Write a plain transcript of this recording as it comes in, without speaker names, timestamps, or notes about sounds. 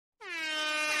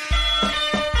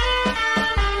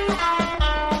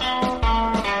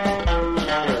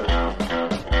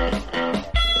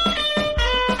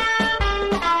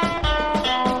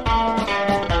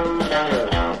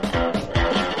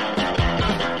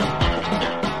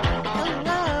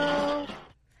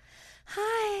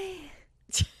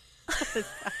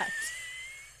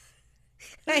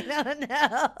I don't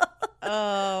know.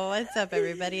 Oh, what's up,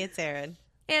 everybody? It's Erin.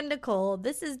 And Nicole.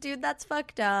 This is Dude That's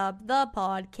Fucked Up, the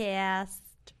podcast.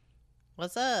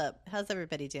 What's up? How's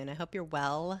everybody doing? I hope you're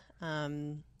well.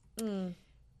 Welcome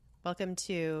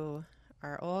to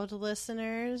our old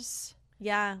listeners.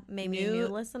 Yeah, maybe new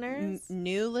listeners.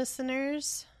 New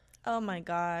listeners. Oh my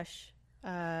gosh.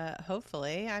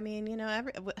 Hopefully. I mean, you know,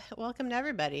 welcome to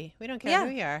everybody. We don't care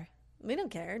who you are. We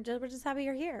don't care. We're just happy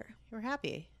you're here. We're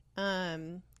happy.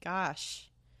 Gosh.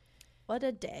 What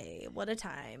a day. What a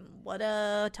time. What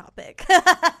a topic.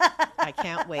 I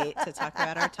can't wait to talk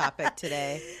about our topic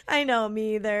today. I know,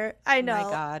 me either. I know. Oh my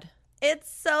God.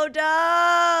 It's so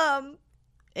dumb.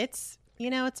 It's,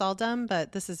 it's all dumb,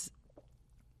 but this is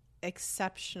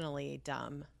exceptionally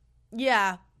dumb.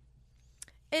 Yeah.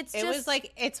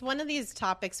 It's one of these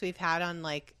topics we've had on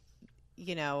the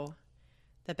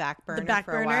back burner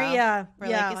for a while. Yeah. We're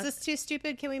like, is this too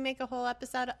stupid? Can we make a whole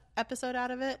episode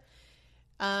out of it?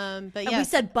 But yeah, we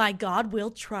said, by God,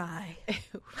 we'll try.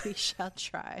 We shall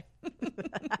try.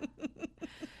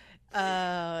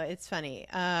 It's funny.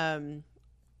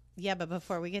 But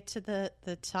before we get to the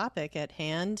topic at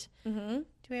hand, do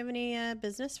we have any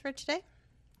business for today?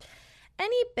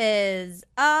 Any biz?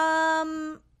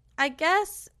 I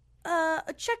guess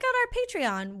check out our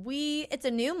Patreon. It's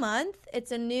a new month.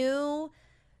 It's a new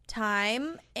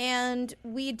time, and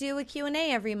we do a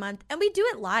Q&A every month, and we do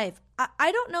it live.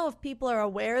 I don't know if people are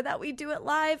aware that we do it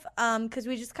live, because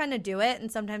we just kind of do it, and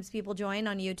sometimes people join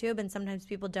on YouTube and sometimes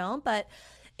people don't. But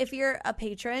if you're a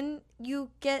patron,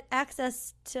 you get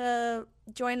access to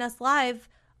join us live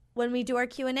when we do our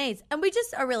Q&As, and we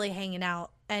just are really hanging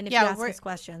out. And if you ask us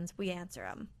questions, we answer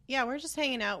them. Yeah, we're just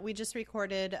hanging out. We just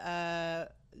recorded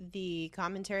the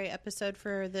commentary episode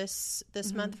for this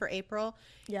month for April.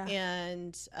 Yeah.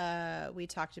 And we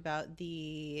talked about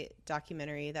the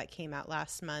documentary that came out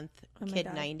last month,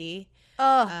 Kid 90.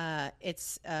 Oh.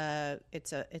 It's a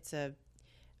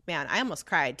man, I almost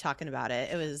cried talking about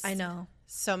it. It was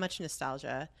so much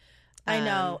nostalgia. I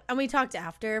know. And we talked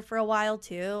after for a while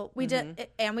too. We did,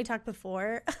 and we talked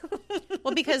before.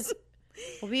 Well, because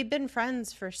we've been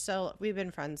friends since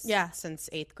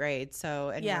 8th grade. So,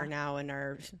 and we're now in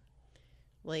our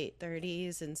late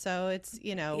 30s. And so it's,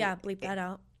 Yeah, bleep that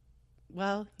out.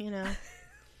 Well,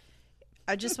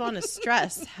 I just want to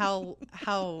stress how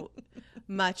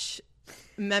much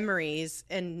memories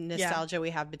and nostalgia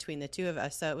we have between the two of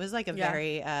us. So it was like a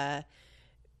very, and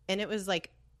it was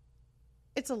like,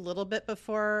 it's a little bit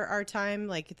before our time,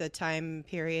 like the time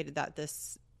period that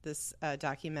this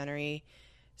documentary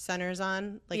centers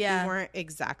on. Like we weren't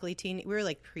exactly we were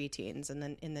like preteens and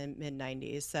then in the mid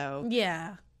 90s. So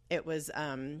it was,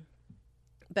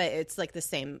 but it's like the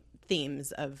same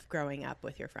themes of growing up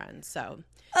with your friends. So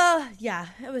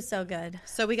it was so good.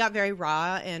 So we got very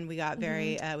raw, and we got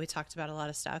very we talked about a lot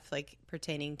of stuff like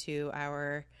pertaining to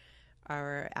our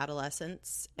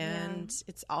adolescence, and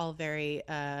it's all very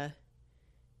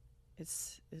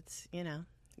it's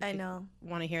I know.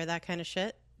 Want to hear that kind of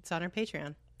shit? It's on our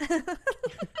Patreon.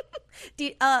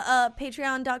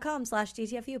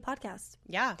 Patreon.com/DTFU podcast.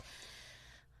 Yeah,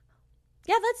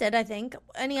 that's it, I think.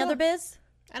 Any other biz?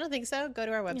 I don't think so. Go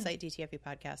to our website,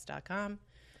 dtfupodcast.com.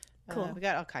 Cool. We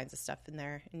got all kinds of stuff in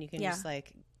there, and you can just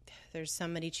there's so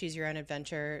many choose your own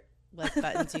adventure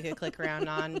buttons you could click around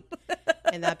on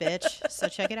in that bitch. So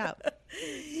check it out.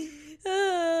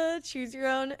 Choose your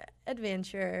own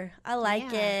adventure. I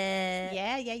like it.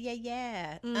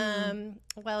 Yeah.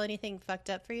 Well, anything fucked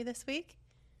up for you this week?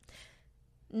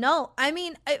 No, I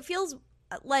mean, it feels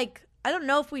like, I don't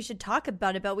know if we should talk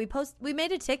about it, but we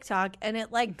made a TikTok and it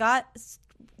got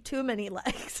too many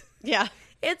likes. Yeah.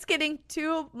 It's getting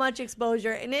too much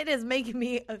exposure and it is making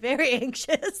me very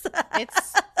anxious. I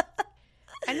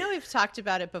know we've talked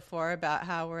about it before, about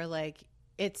how we're like,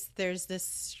 there's this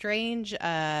strange,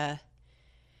 I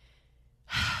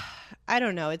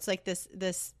don't know. It's like this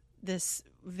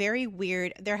very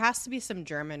weird, there has to be some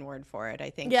German word for it,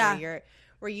 I think. Yeah.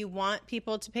 Where you want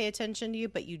people to pay attention to you,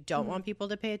 but you don't want people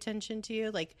to pay attention to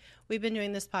you. Like, we've been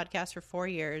doing this podcast for 4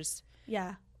 years.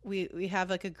 Yeah. We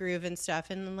have like a groove and stuff.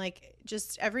 And like,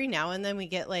 just every now and then we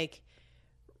get like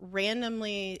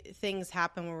randomly things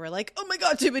happen where we're like, oh my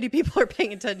God, too many people are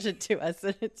paying attention to us.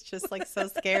 And it's just like so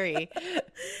scary.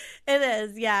 It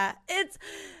is. Yeah.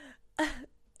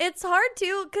 It's hard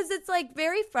too, because it's like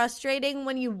very frustrating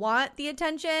when you want the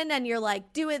attention and you're like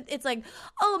it's like,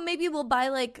 oh, maybe we'll buy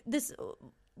like this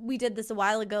we did this a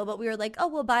while ago, but we were like, oh,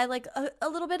 we'll buy like a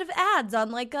little bit of ads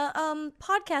on like a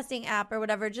podcasting app or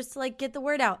whatever, just to like get the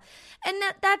word out. And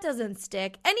that doesn't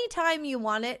stick. Anytime you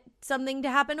want something to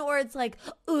happen, or it's like,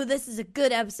 ooh, this is a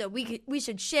good episode, we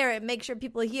should share it, make sure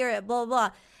people hear it, blah blah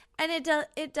blah. And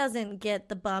it doesn't get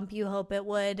the bump you hope it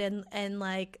would, and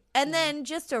then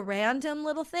just a random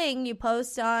little thing you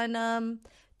post on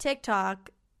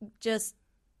TikTok just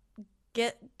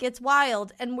gets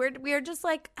wild, and we're just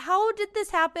like, how did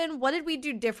this happen? What did we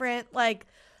do different? Like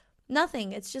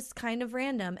nothing. It's just kind of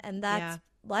random, and that's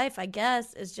life, I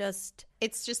guess. Is just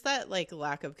it's just that like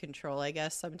lack of control, I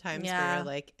guess, sometimes where you're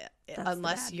like,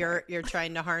 unless you're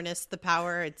trying to harness the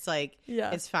power, it's like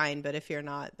it's fine, but if you're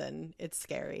not, then it's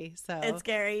scary. So it's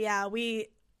scary.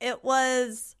 It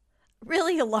was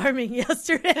really alarming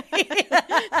yesterday.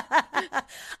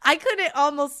 I couldn't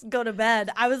almost go to bed.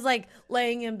 I was like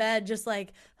laying in bed just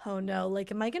like, oh no,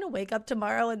 like, am I gonna wake up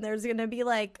tomorrow and there's gonna be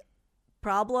like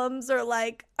problems, or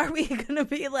like, are we gonna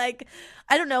be like,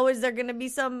 I don't know, is there gonna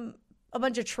be a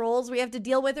bunch of trolls we have to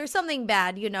deal with or something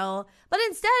bad, you know? But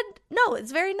instead, no,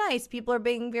 it's very nice. People are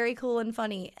being very cool and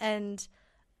funny, and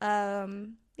I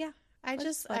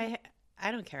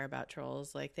don't care about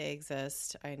trolls. Like, they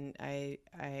exist.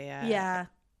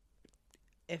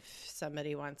 If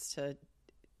somebody wants to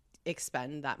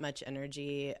expend that much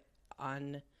energy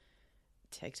on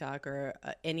TikTok or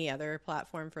any other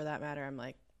platform for that matter, I'm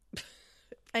like,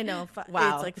 I know.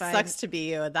 Wow, it's like fine. Sucks to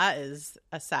be you. That is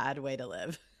a sad way to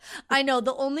live. I know.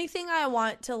 The only thing I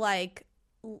want to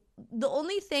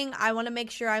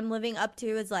make sure I'm living up to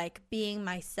is like being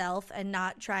myself and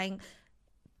not trying.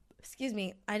 Excuse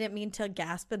me, I didn't mean to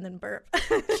gasp and then burp.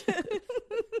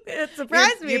 It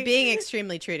surprised me. You're being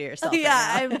extremely true to yourself.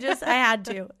 Yeah, right now. I had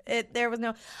to. There was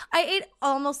no. I ate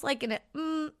almost like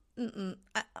I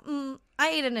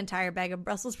ate an entire bag of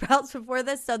Brussels sprouts before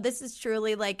this, so this is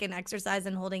truly like an exercise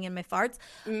in holding in my farts.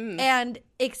 And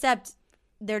except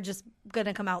they're just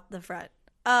gonna come out the front.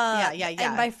 Yeah.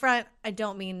 And by front, I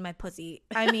don't mean my pussy.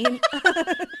 I mean,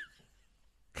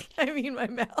 I mean my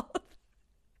mouth.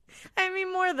 I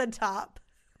mean more the top.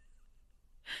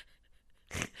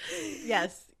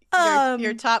 Yes.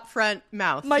 Your top front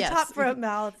mouth. My top front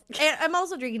mouth. And I'm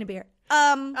also drinking a beer.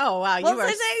 Oh wow,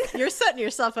 you're setting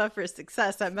yourself up for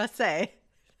success, I must say.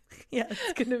 Yeah,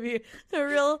 it's gonna be a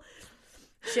real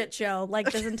shit show,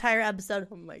 like this entire episode.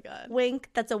 Oh my god. Wink.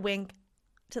 That's a wink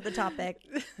to the topic.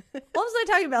 What was I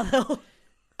talking about though?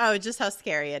 Oh, just how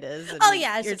scary it is. Oh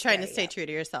yeah, you're trying to stay true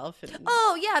to yourself.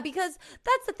 Oh yeah, because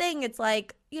that's the thing. It's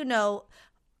like, you know,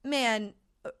 man,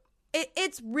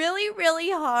 it's really, really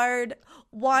hard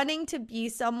wanting to be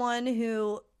someone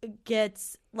who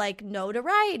gets like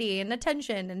notoriety and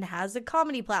attention and has a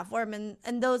comedy platform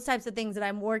and those types of things that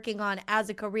I'm working on as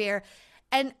a career,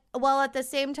 and while at the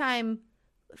same time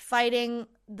fighting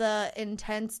the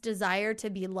intense desire to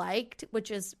be liked,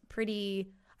 which is pretty,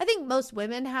 I think most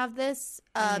women have this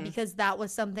because that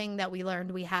was something that we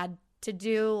learned we had to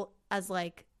do as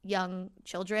like young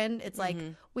children. It's like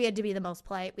we had to be the most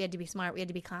polite, we had to be smart, we had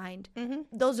to be kind.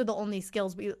 Those are the only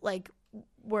skills we like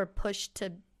were pushed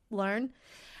to learn.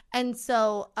 And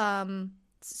so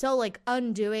like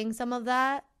undoing some of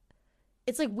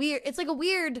it's like weird. It's like a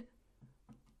weird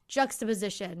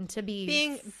juxtaposition to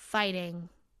be fighting.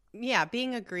 Yeah,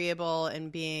 being agreeable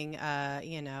and being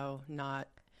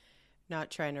not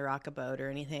trying to rock a boat or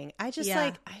anything. I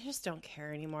just don't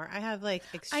care anymore. I have like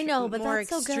I know, but more that's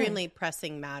so extremely good.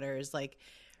 Pressing matters, like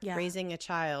raising a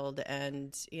child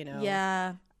and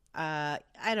I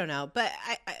don't know, but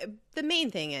I the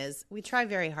main thing is we try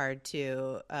very hard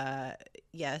to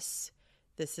yes,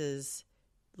 this is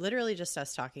literally just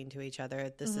us talking to each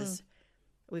other. This is,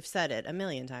 we've said it a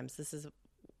million times, this is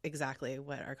exactly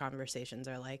what our conversations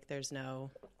are like. There's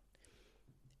no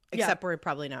except we're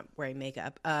probably not wearing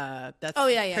makeup. That's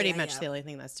pretty much the only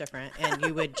thing that's different. And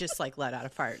you would just like let out a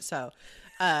fart. So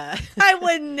I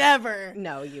would never.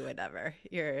 No, you would never.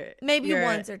 Maybe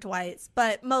once or twice,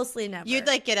 but mostly never. You'd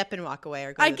like get up and walk away,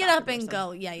 or go I'd get up and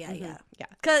go. Yeah.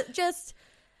 Cause just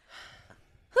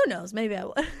who knows? Maybe I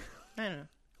would. I don't know.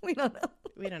 We don't know.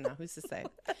 We don't know. Who's to say?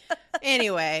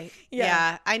 Anyway,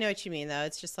 yeah, I know what you mean though.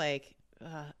 It's just like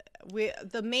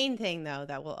the main thing though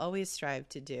that we'll always strive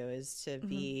to do is to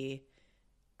be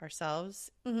ourselves,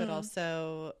 but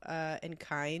also and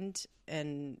kind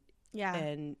and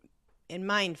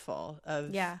mindful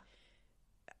of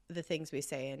the things we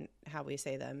say and how we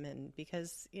say them, and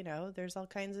because there's all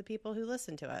kinds of people who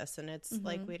listen to us, and it's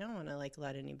like we don't want to like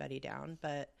let anybody down,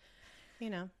 but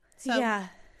so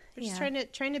we're just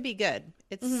trying to be good.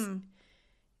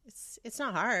 It's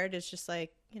not hard. It's just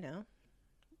like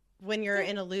when you're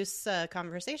in a loose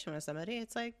conversation with somebody,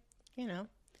 it's like, you know.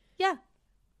 Yeah.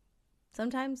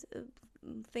 Sometimes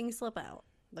things slip out.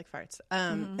 Like farts.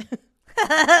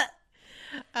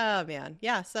 Oh, man.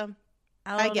 Yeah, so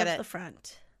I get it. The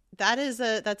front. That's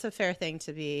a fair thing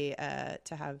to be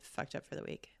to have fucked up for the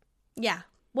week. Yeah.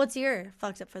 What's your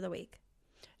fucked up for the week?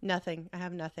 Nothing. I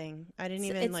have nothing. I didn't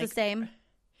even It's the same.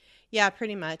 Yeah,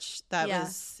 pretty much.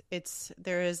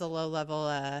 There is a low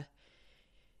level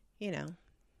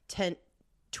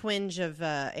twinge of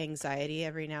anxiety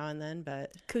every now and then,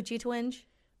 but coochie twinge,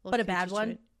 but a bad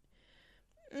one.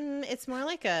 It's more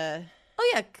like a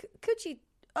coochie.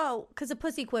 Oh, because a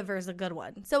pussy quiver is a good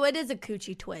one. So it is a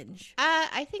coochie twinge.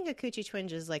 I think a coochie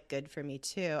twinge is like good for me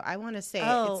too. I want to say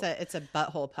it's a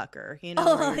butthole pucker. You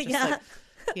know, where you're just like,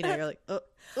 you're like, oh.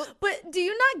 But do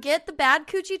you not get the bad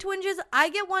coochie twinges? I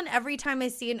get one every time I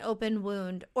see an open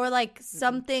wound or like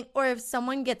something, or if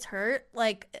someone gets hurt.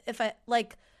 Like if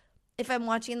I'm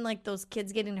watching like those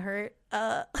kids getting hurt.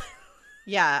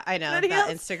 Yeah, I know. That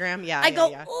Instagram. Yeah. I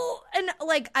go, oh, and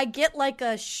like I get like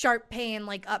a sharp pain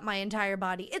like up my entire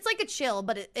body. It's like a chill,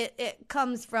 but it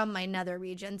comes from my nether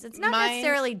regions. It's not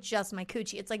necessarily just my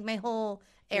coochie. It's like my whole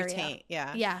area. Taint,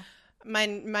 yeah. Yeah.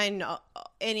 Mine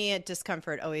any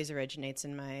discomfort always originates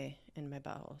in my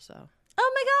butthole, so.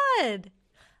 Oh my God.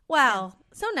 Wow. Yeah.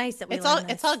 So nice that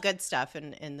it's all good stuff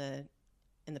in the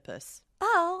puss.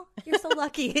 Oh, you're so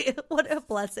lucky. What a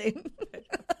blessing.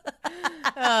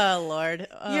 Oh Lord.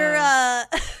 You're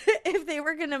if they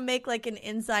were gonna make like an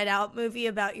Inside Out movie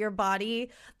about your body,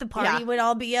 the party would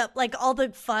all be up, like all the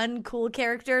fun cool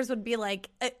characters would be like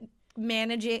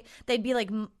managing, they'd be like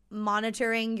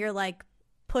monitoring your like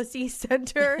pussy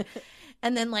center.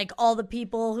 And then like all the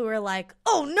people who are like,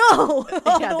 oh no,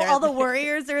 all the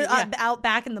warriors are out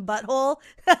back in the butthole.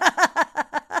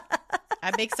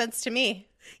 That makes sense to me.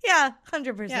 Yeah,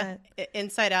 100%. Yeah.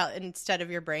 Inside out, instead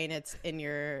of your brain, it's in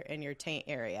your taint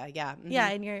area. Yeah. Mm-hmm. Yeah,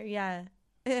 in your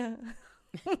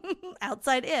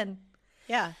outside in.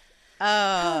 Yeah.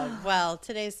 Oh, well,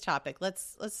 today's topic.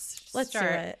 Let's start do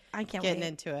it. I can't getting wait.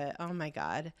 into it. Oh my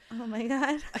God.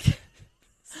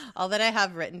 All that I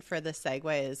have written for this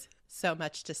segue is so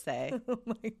much to say. Oh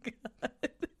my God.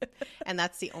 And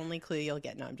that's the only clue you'll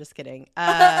get. No, I'm just kidding.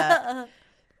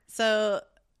 So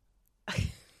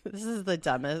this is the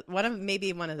dumbest one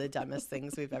of the dumbest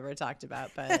things we've ever talked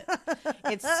about, but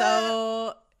it's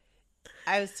so.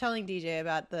 I was telling DJ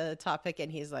about the topic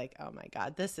and he's like, oh my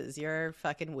God, this is your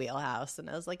fucking wheelhouse. And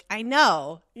I was like, I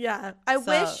know. Yeah. I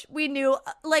wish we knew,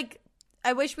 like,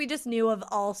 I wish we just knew of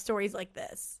all stories like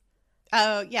this.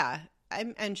 Oh yeah.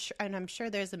 I'm sure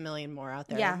there's a million more out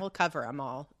there. Yeah. And we'll cover them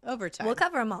all over time. We'll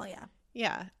cover them all. Yeah.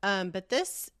 Yeah. But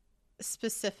this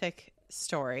specific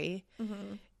story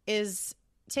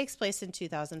takes place in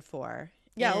 2004.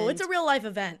 Yeah. Well, it's a real life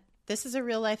event. This is a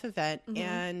real life event,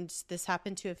 and this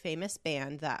happened to a famous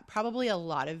band that probably a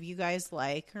lot of you guys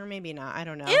like, or maybe not. I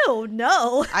don't know. Ew,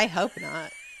 no. I hope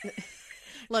not.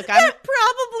 Look,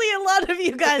 probably a lot of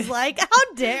you guys like.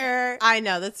 How dare? I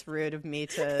know, that's rude of me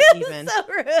to even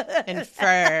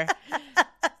infer.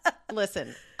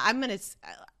 Listen,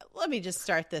 let me just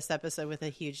start this episode with a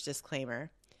huge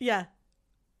disclaimer. Yeah.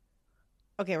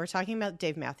 Okay, we're talking about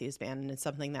Dave Matthews Band, and it's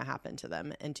something that happened to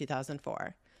them in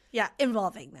 2004. Yeah,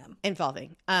 involving them.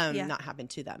 Not happened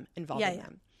to them, involving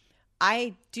them.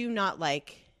 I do not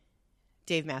like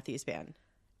Dave Matthews Band.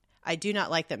 I do not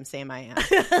like them, Sam I Am.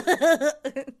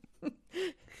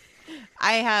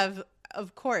 I have,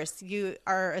 of course, you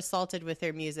are assaulted with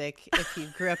their music. If you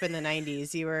grew up in the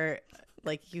 90s, you were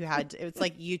like, it's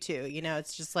like U2, you know,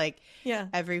 it's just like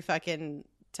every fucking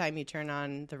time you turn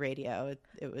on the radio,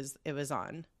 it was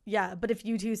on. Yeah, but if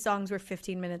U2 songs were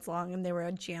 15 minutes long and they were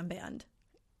a jam band.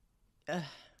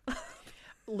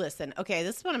 Listen, okay,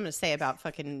 this is what I'm going to say about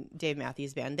fucking Dave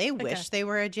Matthews Band. They wish they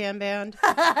were a jam band.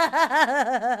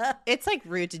 It's like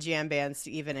rude to jam bands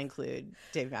to even include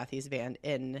Dave Matthews Band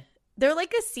in. They're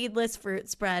like a seedless fruit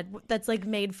spread that's like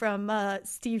made from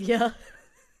stevia.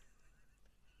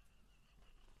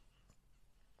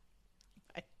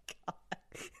 My God.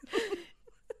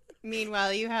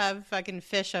 Meanwhile, you have fucking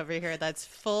fish over here that's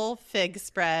full fig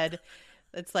spread.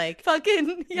 It's like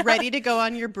fucking ready to go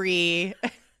on your brie.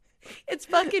 It's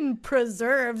fucking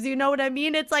preserves. You know what I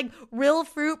mean? It's like real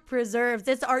fruit preserves.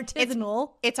 It's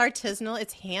artisanal. It's artisanal.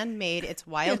 It's handmade. It's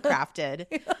wild crafted.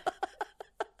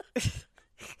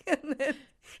 and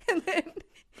then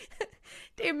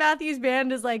Dave Matthews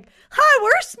Band is like, hi,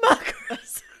 we're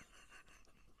Smuckers.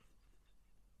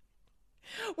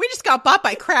 We just got bought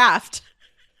by Kraft.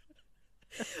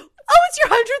 Oh, it's your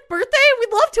 100th birthday?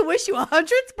 We'd love to wish you a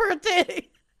 100th birthday.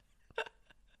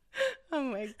 Oh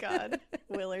my God.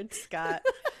 Willard Scott.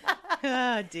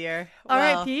 Oh dear.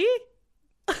 R.I.P.?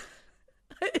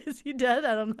 Is he dead?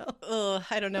 I don't know.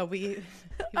 I don't know.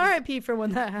 R.I.P. for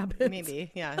when that happened.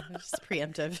 Maybe. Yeah. Just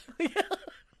preemptive.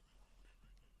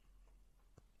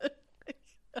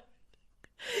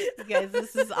 You guys,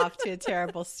 this is off to a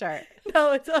terrible start.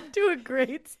 No, it's off to a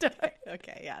great start.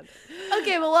 Okay, yeah.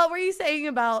 Okay, well, what were you saying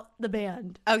about the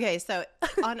band? Okay, so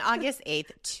on August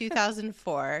 8th,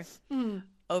 2004,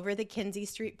 over the Kinsey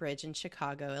Street Bridge in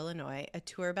Chicago, Illinois, a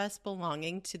tour bus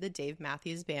belonging to the Dave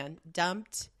Matthews Band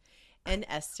dumped an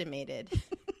estimated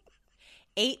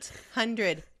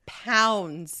 800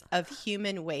 pounds of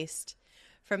human waste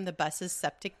from the bus's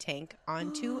septic tank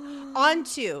onto,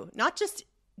 not just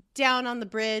down on the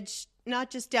bridge, not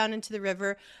just down into the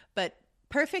river, but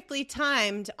perfectly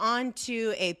timed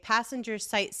onto a passenger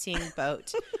sightseeing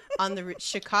boat on the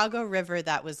Chicago River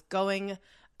that was going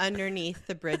underneath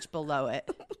the bridge below it.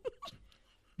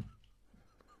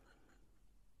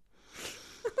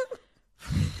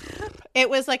 It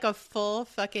was like a full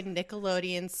fucking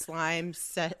Nickelodeon slime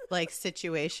set like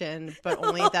situation, but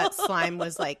only that slime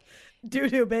was like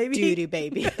doo-doo baby. Doo-doo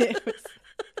baby.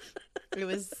 It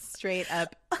was straight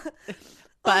up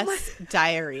bus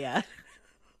diarrhea.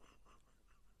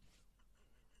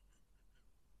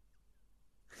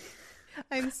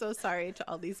 I'm so sorry to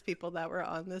all these people that were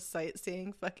on this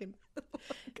sightseeing fucking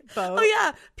boat. Oh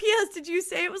yeah. P.S. Did you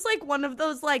say it was like one of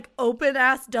those like open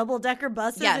ass double decker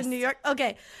buses in New York?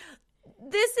 Okay.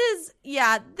 This is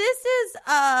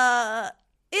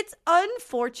it's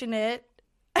unfortunate,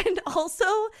 and also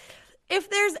if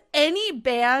there's any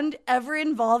band ever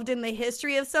involved in the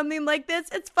history of something like this,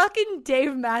 it's fucking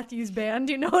Dave Matthews Band.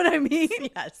 You know what I mean?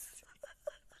 Yes.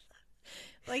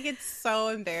 Like, it's so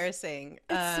embarrassing.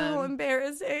 It's so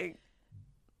embarrassing.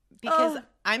 Because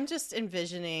I'm just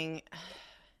envisioning,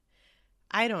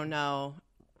 I don't know,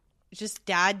 just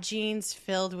dad jeans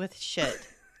filled with shit,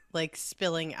 like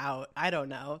spilling out. I don't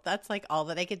know. That's like all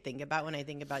that I could think about when I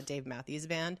think about Dave Matthews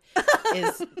Band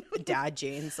is dad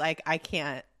jeans. Like, I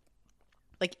can't.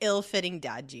 Like, ill-fitting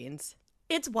dad jeans.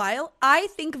 It's wild. I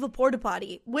think of a porta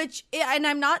potty, and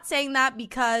I'm not saying that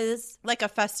because like a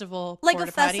festival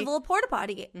porta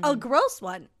potty, a gross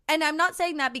one. And I'm not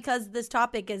saying that because this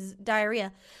topic is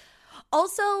diarrhea.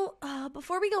 Also,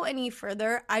 before we go any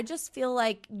further, I just feel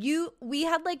like we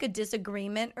had like a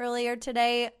disagreement earlier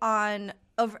today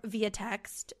via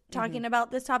text talking about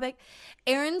this topic.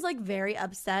 Aaron's like very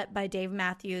upset by Dave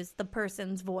Matthews, the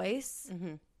person's voice.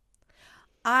 Mm-hmm.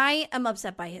 I am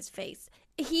upset by his face.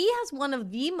 He has one of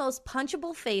the most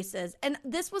punchable faces, and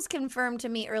this was confirmed to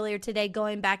me earlier today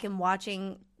going back and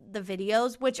watching the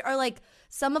videos, which are like,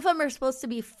 some of them are supposed to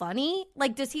be funny.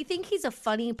 Like, does he think he's a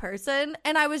funny person?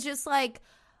 And I was just like,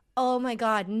 oh my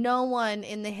God, no one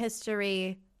in the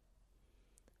history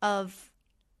of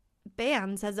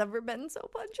bands has ever been so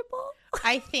punchable.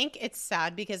 I think it's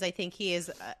sad because I think he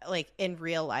is like in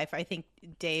real life. I think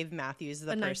Dave Matthews,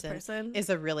 nice person, is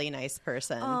a really nice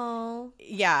person. Oh,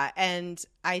 yeah, and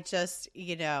I just,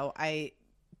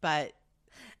 but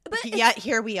yet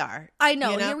here we are. I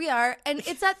know, here we are, and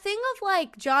it's that thing of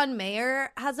like John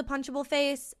Mayer has a punchable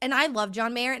face, and I love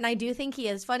John Mayer, and I do think he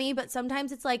is funny, but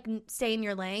sometimes it's like stay in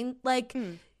your lane, like.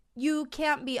 You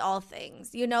can't be all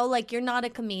things, like you're not a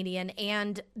comedian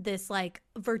and this like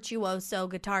virtuoso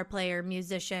guitar player,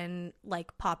 musician,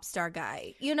 like pop star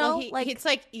guy, it's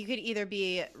like you could either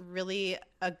be really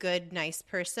a good, nice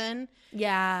person,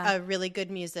 a really good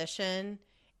musician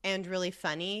and really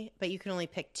funny, but you can only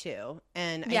pick two.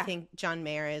 And I think John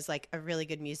Mayer is like a really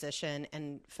good musician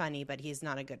and funny, but he's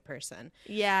not a good person.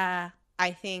 Yeah.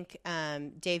 I think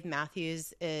Dave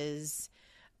Matthews is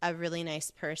a really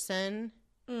nice person.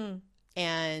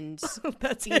 And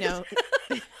that's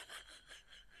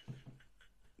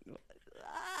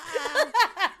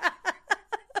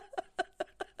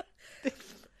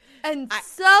and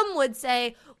some would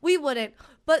say we wouldn't,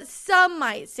 but some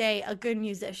might say a good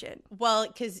musician. Well,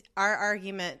 because our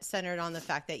argument centered on the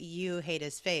fact that you hate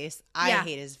his face, I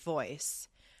hate his voice.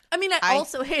 I mean, I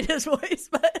also hate his voice,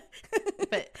 but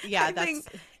yeah,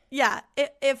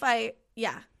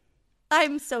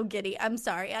 I'm so giddy. I'm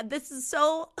sorry. This is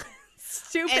so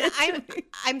stupid. And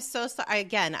I'm so sorry.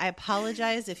 Again, I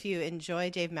apologize if you enjoy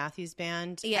Dave Matthews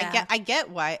Band. Yeah. I get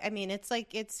why. I mean, it's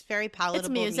like, it's very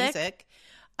palatable music.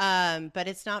 But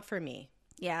it's not for me.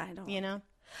 Yeah, I don't.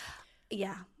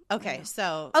 Yeah. Okay,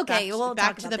 so we'll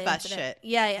back talk to about the bus incident. shit.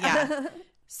 Yeah.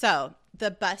 So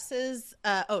the buses,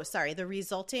 the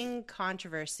resulting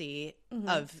controversy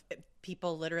of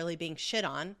people literally being shit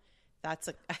on.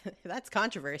 That's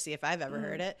controversy if I've ever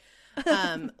heard it.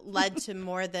 led to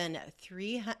more than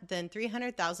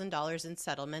 $300,000 in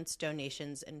settlements,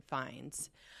 donations, and fines.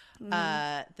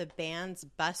 The band's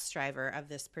bus driver of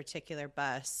this particular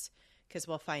bus, because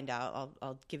we'll find out,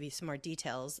 I'll give you some more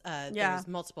details. There's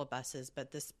multiple buses,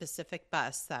 but the specific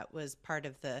bus that was part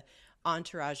of the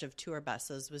entourage of tour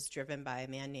buses was driven by a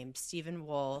man named Stephen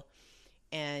Wool,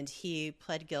 and he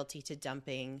pled guilty to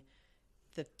dumping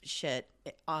the shit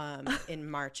in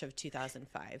March of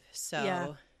 2005.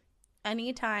 So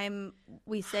anytime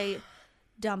we say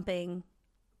dumping,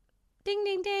 ding,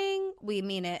 ding, ding, we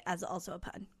mean it as also a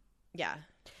pun. Yeah.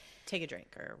 Take a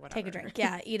drink or whatever. Take a drink.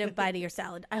 Yeah. Eat a bite of your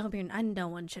salad. I hope no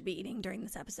one should be eating during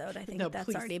this episode. I think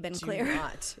that's already been clear.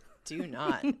 Do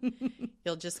not.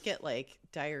 You'll just get like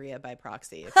diarrhea by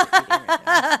proxy if you're eating right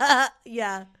now.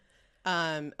 Yeah.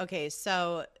 Okay.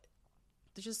 So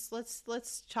just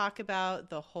let's talk about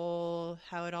the whole,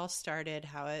 how it all started,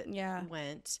 how it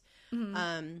went.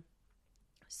 Mm-hmm.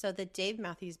 So the Dave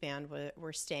Matthews Band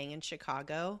were staying in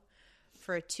Chicago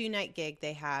for a 2-night gig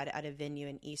they had at a venue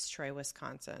in East Troy,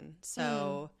 Wisconsin.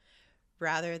 So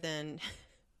rather than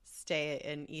stay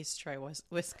in East Troy,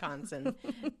 Wisconsin,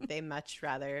 they much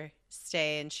rather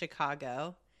stay in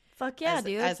Chicago. Fuck yeah,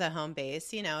 dude. As a home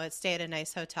base. You know, stay at a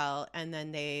nice hotel, and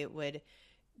then they would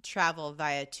travel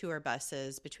via tour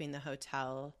buses between the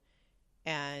hotel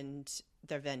and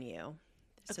their venue.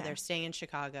 So they're staying in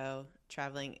Chicago,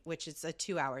 traveling, which is a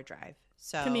 2-hour drive.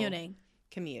 So commuting.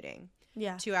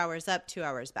 Yeah. 2 hours up, 2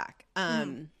 hours back.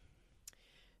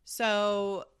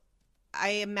 So I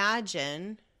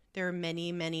imagine there are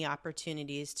many, many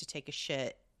opportunities to take a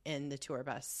shit in the tour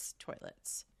bus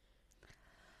toilets.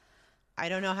 I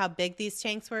don't know how big these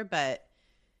tanks were, but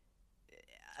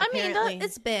I mean,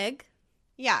 it's big.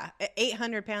 Yeah,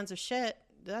 800 pounds of shit.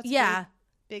 That's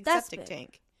big septic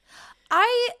tank.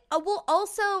 I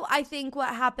think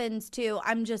what happens too,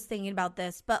 I'm just thinking about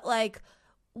this, but like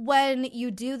when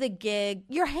you do the gig,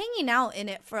 you're hanging out in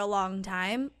it for a long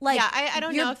time. Like, yeah, I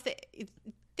don't know if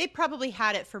they probably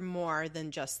had it for more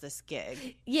than just this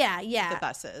gig. Yeah. The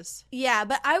buses. Yeah,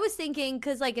 but I was thinking,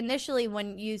 because like initially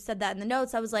when you said that in the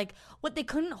notes, I was like, what, they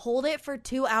couldn't hold it for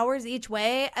 2 hours each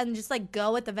way and just like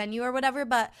go at the venue or whatever.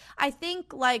 But I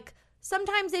think like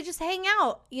sometimes they just hang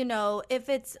out, you know, if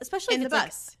it's, especially in if the it's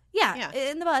bus. Like,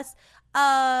 in the bus.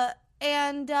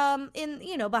 And in,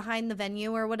 you know, behind the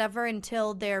venue or whatever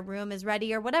until their room is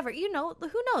ready or whatever, you know,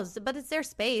 who knows, but it's their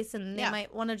space and they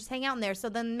might want to just hang out in there. So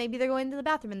then maybe they're going to the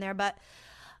bathroom in there. But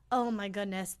oh my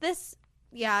goodness,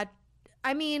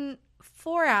 I mean,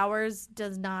 4 hours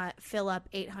does not fill up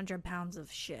 800 pounds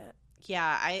of shit.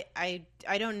 Yeah. I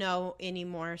don't know any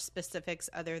more specifics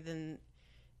other than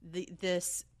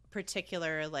this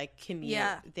particular like commute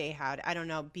they had. I don't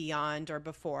know beyond or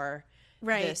before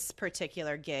this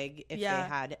particular gig if they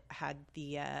had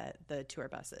the tour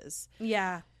buses.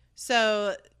 Yeah.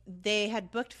 So they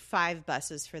had booked 5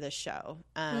 buses for the show.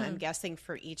 I'm guessing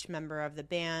for each member of the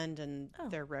band and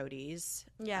their roadies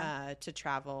to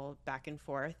travel back and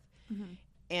forth. Mm-hmm.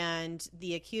 And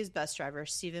the accused bus driver,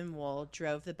 Stephen Wool,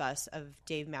 drove the bus of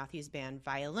Dave Matthews Band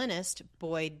violinist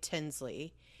Boyd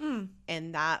Tinsley.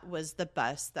 And that was the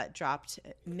bus that dropped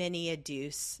many a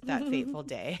deuce that fateful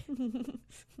day.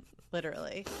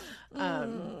 Literally.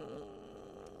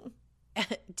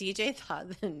 DJ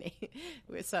thought the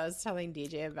name. So I was telling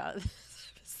DJ about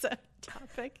this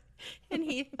topic, and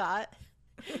he thought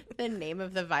the name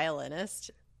of the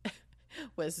violinist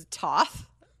was Toth.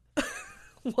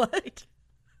 What?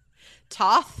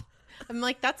 Toth? I'm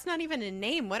like, that's not even a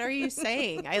name. What are you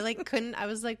saying? I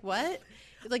was like, what?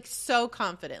 Like, so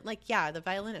confident. Like, yeah, the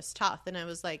violinist Toth. And I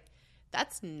was like,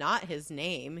 that's not his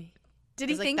name. Did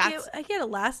he think I get a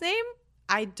last name?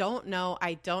 I don't know.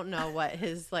 I don't know what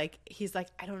his, like, he's like,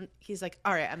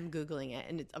 all right, I'm Googling it.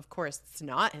 And of course, it's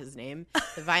not his name.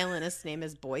 The violinist's name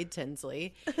is Boyd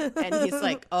Tinsley. And he's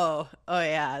like, oh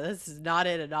yeah, this is not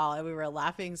it at all. And we were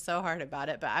laughing so hard about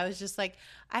it. But I was just like,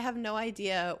 I have no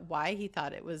idea why he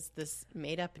thought it was this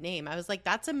made up name. I was like,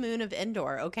 that's a moon of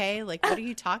Endor, okay? Like, what are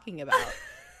you talking about?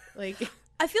 Like,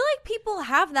 I feel like people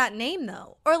have that name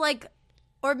though.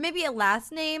 Or maybe a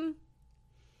last name.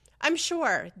 I'm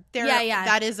sure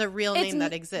that is a real name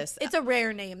that exists. It's a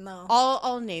rare name though.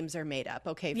 All names are made up.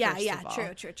 Okay. Yeah. First of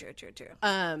all.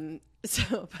 True.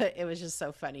 So, but it was just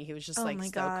so funny. He was just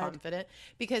confident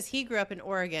because he grew up in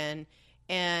Oregon,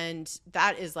 and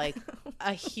that is like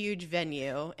a huge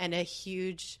venue and a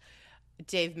huge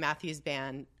Dave Matthews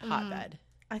Band hotbed.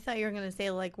 I thought you were going to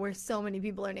say like where so many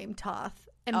people are named Toth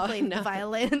and playing the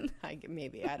violin.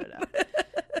 Maybe, I don't know.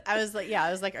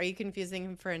 I was like, are you confusing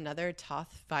him for another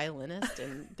Toth violinist?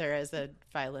 And there is a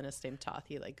violinist named Toth.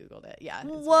 He like Googled it. Yeah.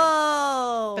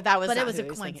 Whoa. But that was, but not it was who a he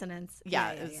was thinking. coincidence.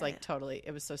 Yeah, it was like totally.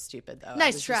 It was so stupid though.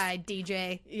 Nice try,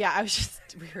 DJ. Yeah,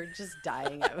 we were just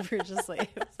dying. We were just like, it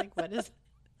was like,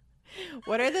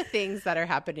 what are the things that are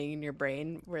happening in your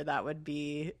brain where that would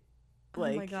be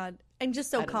like? Oh my God. I'm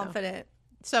just so confident.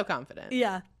 So confident.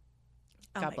 Yeah.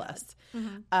 God bless.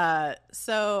 Mm-hmm.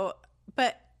 So,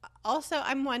 but also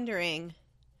I'm wondering,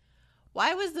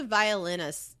 why was the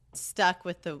violinist stuck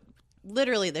with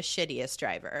literally the shittiest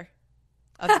driver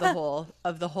of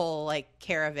the whole like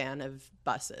caravan of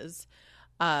buses?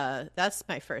 That's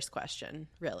my first question,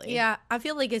 really. Yeah, I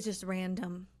feel like it's just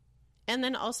random. And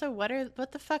then also, what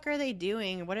the fuck are they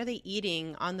doing? What are they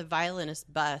eating on the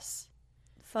violinist bus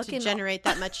to generate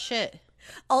that much shit?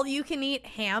 All you can eat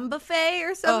ham buffet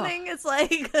or something. Oh. It's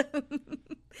like,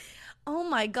 oh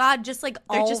my God, just like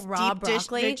they're all just raw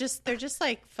broccoli. They're just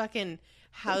like fucking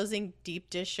housing deep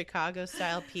dish Chicago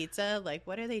style pizza. Like,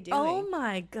 what are they doing? Oh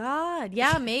my God.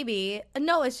 Yeah, maybe.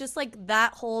 No, it's just like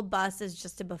that whole bus is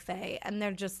just a buffet and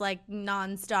they're just like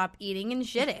nonstop eating and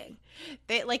shitting.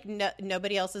 They like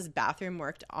nobody else's bathroom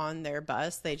worked on their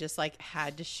bus. They just like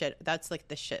had to shit. That's like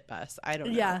the shit bus. I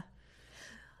don't know. Yeah.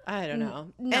 I don't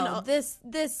know. No, and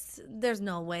there's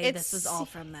no way this was all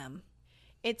from them.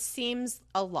 It seems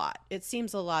a lot. It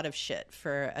seems a lot of shit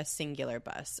for a singular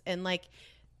bus. And like,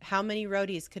 how many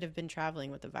roadies could have been traveling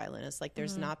with the violinist? Like,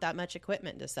 there's not that much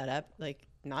equipment to set up. Like,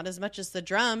 not as much as the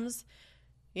drums,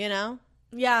 you know?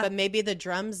 Yeah. But maybe the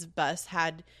drums bus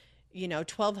had,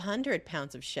 1,200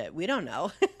 pounds of shit. We don't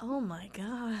know. Oh my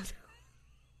God.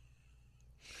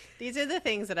 These are the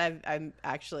things that I'm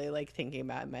actually like thinking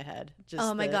about in my head. Just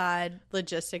oh my God.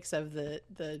 Logistics of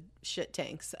the shit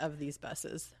tanks of these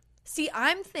buses. See,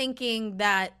 I'm thinking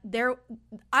that this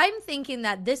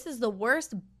is the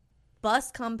worst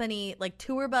bus company, like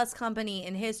tour bus company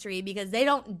in history, because they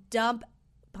don't dump,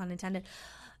 pun intended,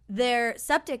 their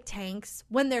septic tanks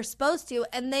when they're supposed to,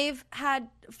 and they've had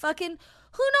fucking,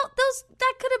 who knows,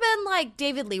 that could have been like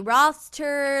David Lee Roth's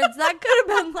turds, that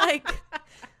could have been like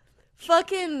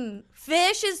fucking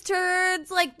Fish's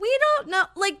turds, like we don't know,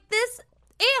 like this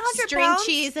 800 string pounds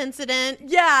cheese incident.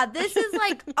 Yeah, this is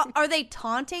like, are they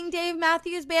taunting Dave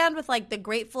Matthews Band with like the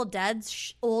Grateful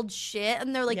Dead's old shit?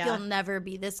 And they're like, You'll never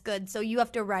be this good, so you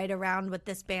have to ride around with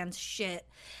this band's shit.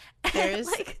 There's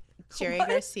like, Jerry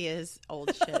Garcia's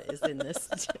old shit is in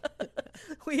this.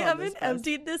 We haven't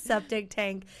emptied the septic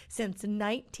tank since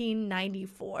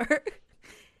 1994.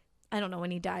 I don't know when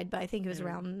he died, but I think it was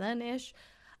around then-ish.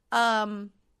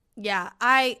 Yeah,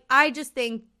 I just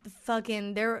think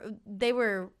fucking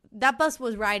that bus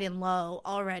was riding low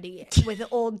already with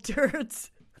old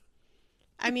turds.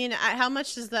 I mean, how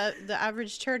much does the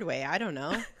average turd weigh? I don't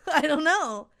know. I don't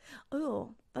know.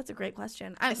 Oh, that's a great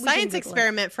question. A science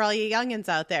experiment for all you youngins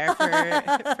out there for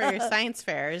your science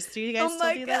fairs. Do you guys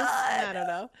still do this? I don't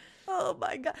know. Oh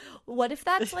my God. What if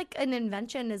that's like an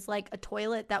invention, is like a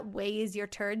toilet that weighs your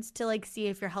turds to like see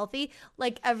if you're healthy?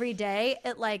 Like every day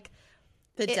it like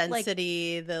the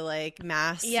density, like, the like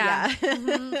mass. Yeah.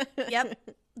 Mm-hmm. Yep.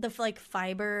 The like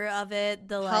fiber of it.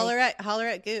 The like holler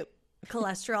at Goop.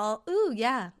 Cholesterol. Ooh,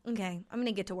 yeah. Okay. I'm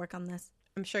gonna get to work on this.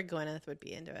 I'm sure Gwyneth would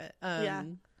be into it. Yeah.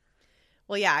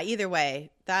 Well, yeah, either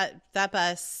way, that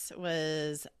bus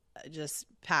was just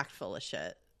packed full of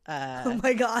shit. Oh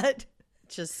my God.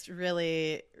 Just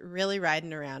really, really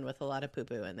riding around with a lot of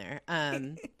poo-poo in there.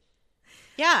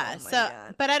 Yeah,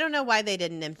 God. But I don't know why they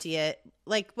didn't empty it.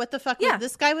 Like, what the fuck? Yeah.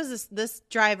 This guy was this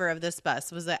driver of this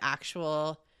bus was an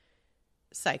actual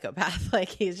psychopath. Like,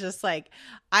 he's just like,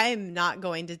 I'm not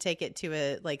going to take it to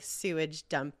a like sewage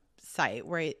dump site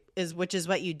which is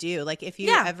what you do. Like, if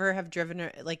you ever have driven,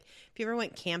 like if you ever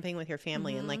went camping with your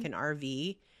family in like an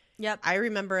RV. Yep. I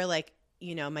remember like,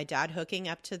 my dad hooking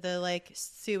up to the like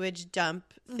sewage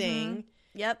dump thing.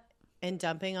 Yep. And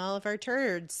dumping all of our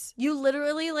turds. You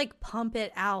literally like pump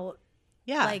it out.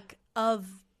 Yeah. Like of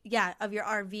your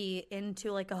RV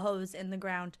into like a hose in the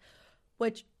ground,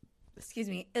 which, excuse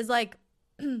me, is like,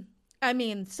 I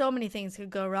mean, so many things could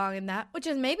go wrong in that, which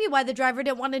is maybe why the driver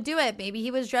didn't want to do it. Maybe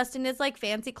he was dressed in his like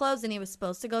fancy clothes and he was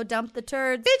supposed to go dump the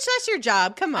turds. Bitch, that's your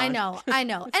job. Come on. I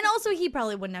know. And also he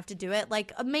probably wouldn't have to do it.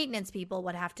 Like maintenance people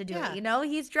would have to do it,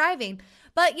 he's driving.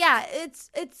 But yeah, it's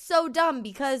so dumb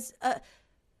because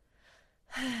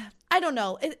I don't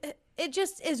know. It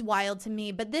just is wild to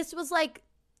me. But this was like,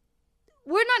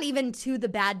 we're not even to the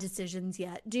bad decisions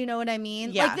yet. Do you know what I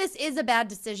mean? Yeah. Like, this is a bad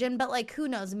decision, but like, who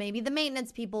knows? Maybe the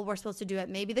maintenance people were supposed to do it.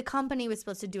 Maybe the company was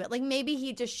supposed to do it. Like, maybe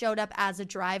he just showed up as a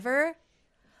driver.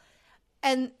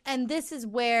 And this is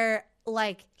where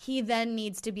like he then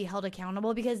needs to be held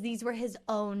accountable because these were his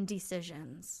own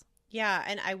decisions. Yeah,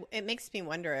 and it makes me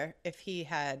wonder if he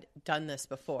had done this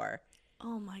before.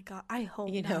 Oh my God, I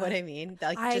hope you know not. what I mean?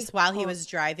 Like just while he was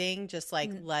driving, just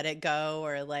like let it go,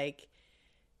 or like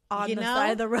on the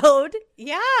side of the road.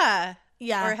 Yeah.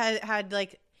 Yeah. Or had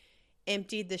like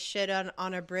emptied the shit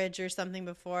on a bridge or something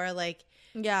before. Like,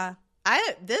 yeah.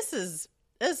 This is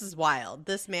wild.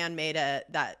 This man made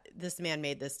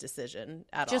this decision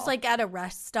just like at a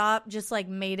rest stop, just like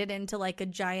made it into like a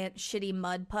giant shitty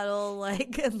mud puddle,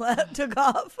 like and took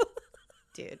off.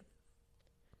 Dude.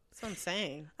 That's what I'm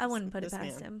saying. I wouldn't put it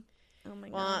past him. Oh my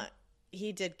God. Well,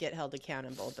 he did get held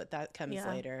accountable, but that comes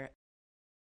later.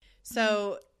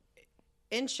 So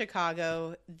in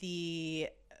Chicago, the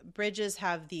bridges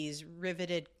have these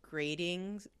riveted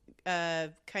gratings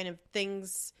kind of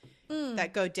things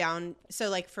that go down. So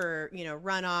like for,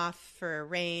 runoff, for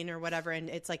rain or whatever, and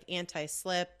it's like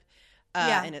anti-slip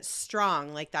and it's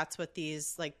strong. Like that's what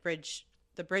these like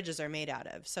the bridges are made out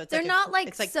of. So they're not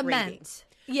like cement. Grating.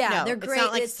 Yeah, no, they're great. It's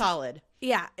not like solid.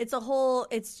 Yeah, it's a whole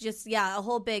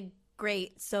big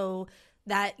grate so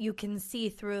that you can see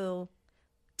through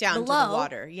down below. To the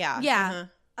water. Yeah. Yeah.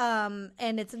 Uh-huh.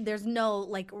 And there's no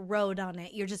like road on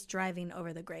it. You're just driving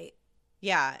over the grate.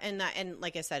 Yeah, and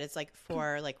like I said, it's like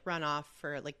for like runoff,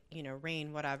 for like,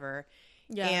 rain, whatever.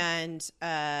 Yeah. And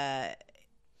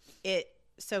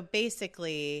so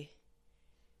basically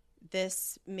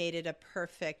this made it a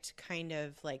perfect kind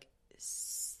of like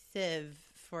sieve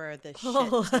for the shit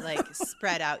to like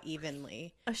spread out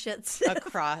evenly. A shit sieve.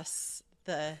 Across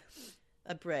a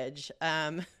bridge.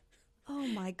 Oh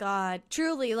my God.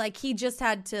 Truly, like he just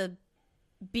had to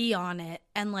be on it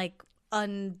and like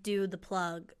undo the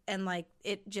plug, and like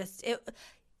it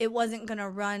wasn't gonna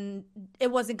run, it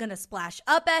wasn't gonna splash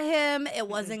up at him, it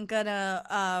wasn't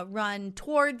gonna run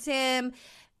towards him.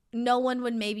 No one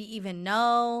would maybe even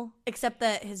know, except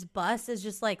that his bus is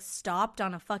just like stopped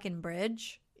on a fucking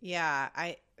bridge. Yeah,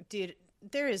 dude,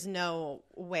 there is no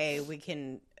way we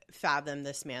can fathom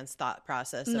this man's thought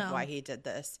process of why he did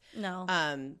this. No.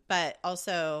 But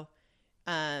also,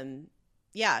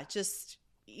 just,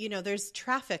 there's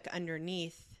traffic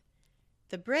underneath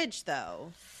the bridge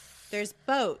though. There's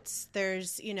boats.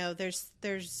 There's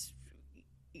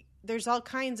all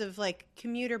kinds of like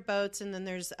commuter boats, and then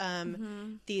there's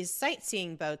these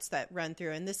sightseeing boats that run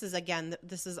through. And this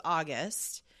is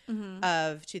August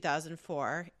of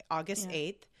 2004, August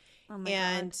 8th. Oh my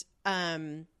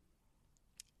God.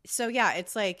 So yeah,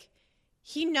 it's like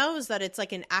he knows that it's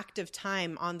like an active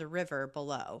time on the river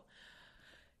below.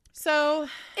 So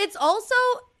it's also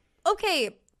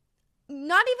okay,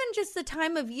 not even just the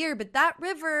time of year, but that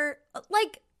river,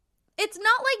 like, it's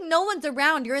not like no one's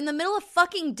around. You're in the middle of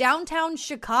fucking downtown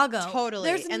Chicago.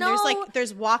 Totally.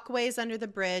 There's walkways under the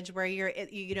bridge where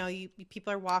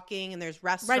people are walking, and there's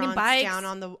restaurants down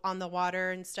on the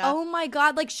water and stuff. Oh my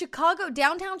God. Like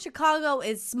downtown Chicago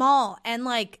is small and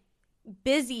like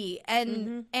busy,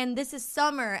 and this is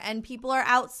summer and people are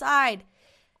outside.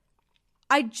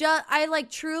 I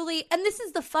like truly, and this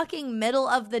is the fucking middle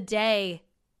of the day.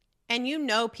 And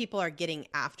people are getting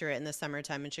after it in the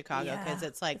summertime in Chicago because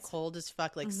it's like cold as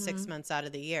fuck, like 6 months out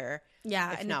of the year.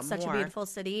 Yeah, and it's such a beautiful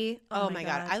city. Oh my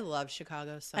God. I love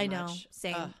Chicago so much. I know.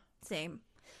 Same.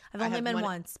 I've only been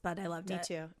once, but I loved it. Me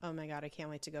too. Oh my God. I can't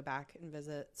wait to go back and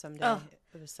visit someday.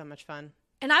 It was so much fun.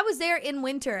 And I was there in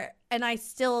winter, and I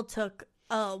still took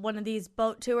one of these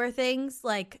boat tour things.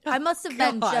 Like, I must have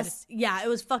been it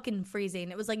was fucking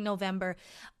freezing. It was like November.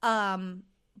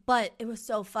 But it was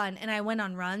so fun. And I went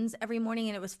on runs every morning,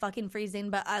 and it was fucking freezing.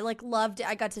 But I like loved it.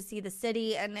 I got to see the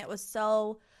city, and it was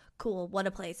so cool. What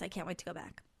a place. I can't wait to go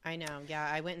back. I know. Yeah.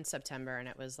 I went in September, and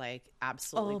it was like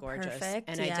absolutely gorgeous. Perfect.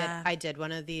 And I did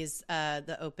one of these,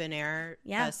 the open air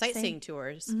sightseeing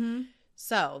tours. Mm-hmm.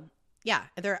 So yeah,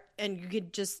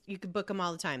 you could book them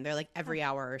all the time. They're like every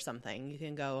hour or something. You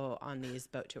can go on these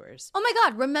boat tours. Oh my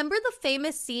God. Remember the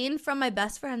famous scene from My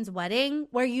Best Friend's Wedding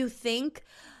where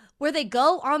they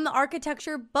go on the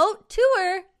architecture boat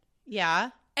tour?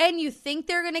 Yeah. And you think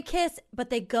they're going to kiss,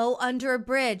 but they go under a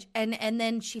bridge. And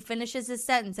then she finishes his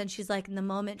sentence, and she's like, and the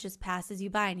moment just passes you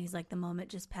by. And he's like, the moment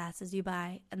just passes you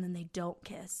by. And then they don't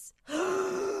kiss.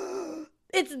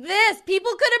 It's this.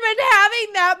 People could have been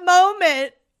having that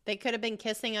moment. They could have been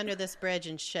kissing under this bridge,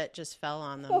 and shit just fell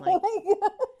on them. Like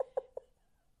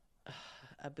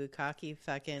a bukkake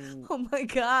fucking. Oh my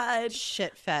God.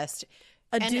 Shit fest.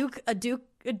 A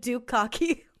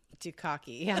Dukaki.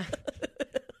 Dukaki, yeah.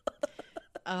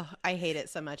 Oh, I hate it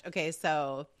so much. Okay,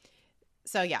 so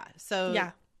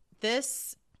yeah.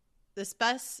 This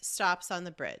bus stops on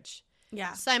the bridge.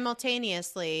 Yeah.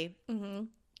 Simultaneously,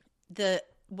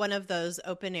 one of those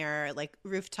open air, like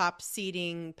rooftop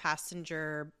seating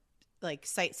passenger, like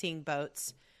sightseeing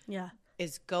boats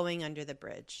is going under the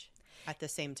bridge at the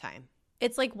same time.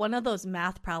 It's like one of those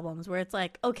math problems where it's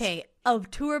like, okay, a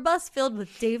tour bus filled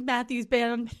with Dave Matthews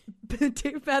Band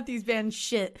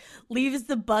shit leaves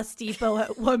the bus depot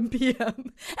at 1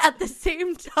 p.m. At the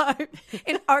same time,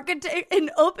 an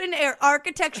open air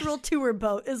architectural tour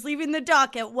boat is leaving the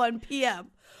dock at 1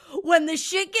 p.m. When the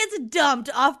shit gets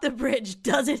dumped off the bridge,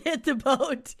 does it hit the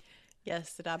boat?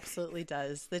 Yes, it absolutely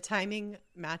does. The timing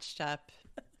matched up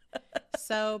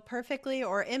so perfectly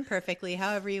or imperfectly,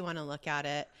 however you want to look at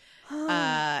it.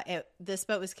 This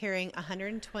boat was carrying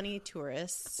 120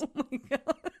 tourists. Oh my God.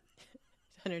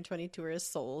 120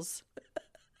 tourist souls.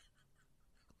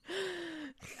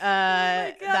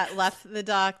 That left the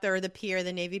dock or the pier,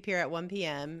 the Navy Pier, at 1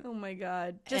 p.m. Oh my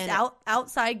God. Just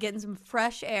outside getting some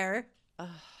fresh air.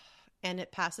 And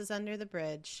it passes under the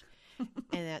bridge.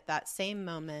 And at that same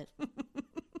moment,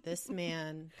 this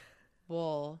man,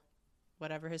 Wool,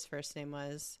 whatever his first name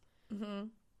was,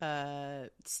 Stephen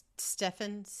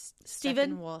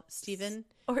or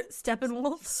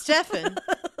Steppenwolf. Stephen.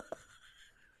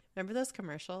 Remember those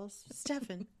commercials?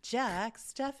 Stephen, Jack,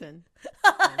 Stephen.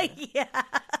 Yeah.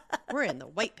 We're in the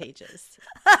white pages.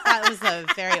 That was a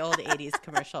very old 80s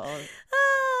commercial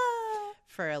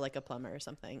for like a plumber or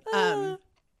something.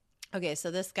 Okay,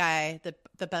 so this guy, the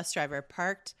bus driver,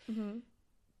 parked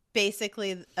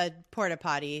basically a porta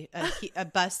potty, a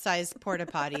bus-sized porta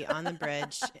potty on the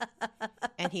bridge,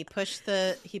 and he pushed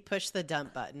the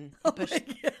dump button.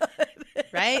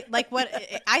 Right? Like what?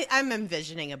 I'm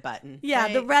envisioning a button. Yeah,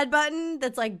 right? the red button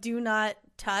that's like do not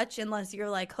touch unless you're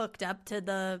like hooked up to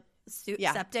the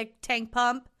septic tank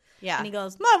pump. Yeah, and he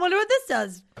goes, "I wonder what this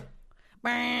does."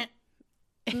 And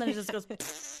then it just goes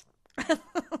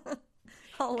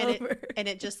all over. And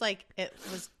it just like it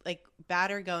was like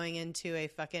batter going into a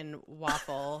fucking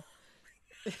waffle.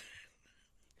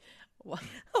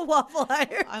 A waffle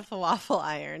iron. A waffle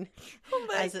iron. Oh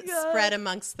my as it spread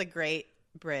amongst the great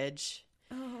bridge.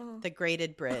 The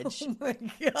graded bridge. Oh my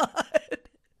God.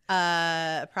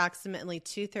 Approximately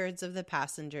 2/3 of the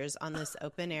passengers on this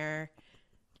open air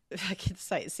fucking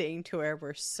sightseeing tour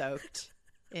were soaked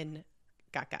in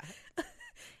caca.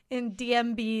 In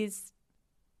DMB's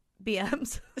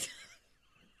BMs.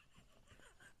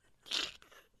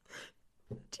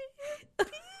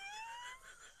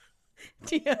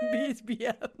 DMB's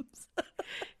BMs.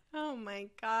 Oh my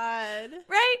God.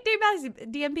 Right?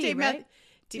 DMB, right?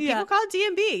 People call it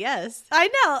DMB, yes. I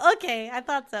know. Okay, I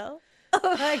thought so.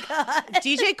 Oh my God.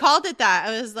 DJ called it that.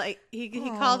 I was like, he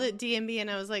called it DMB, and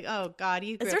I was like, oh God.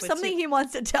 Is there something he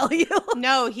wants to tell you?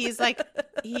 No, he's like,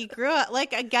 he grew up,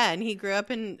 like, again, he grew up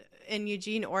in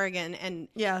Eugene, Oregon, and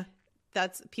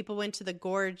that's people went to the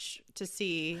gorge to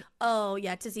see. Oh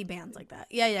yeah, to see bands like that.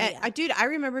 Yeah. Dude, I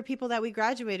remember people that we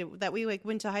graduated, that we like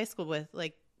went to high school with,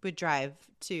 like would drive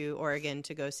to Oregon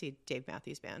to go see Dave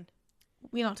Matthews Band.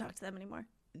 We don't talk to them anymore.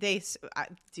 The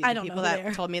people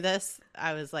that told me this,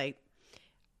 I was like,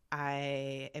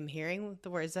 I am hearing the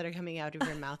words that are coming out of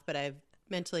your mouth, but I've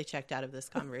mentally checked out of this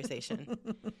conversation,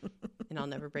 and I'll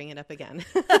never bring it up again.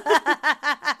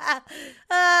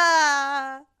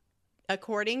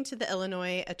 According to the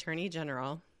Illinois Attorney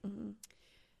General,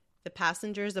 the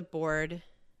passengers aboard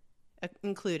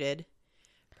included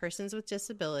persons with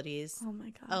disabilities,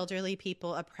 elderly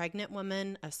people, a pregnant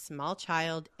woman, a small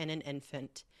child, and an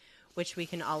infant, which we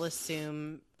can all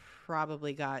assume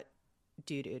probably got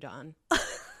doo-dooed on.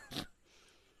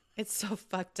 It's so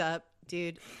fucked up,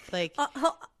 dude. Like,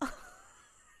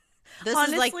 this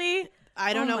honestly, is like,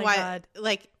 I don't know why. God.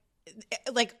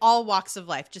 Like all walks of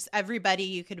life, just everybody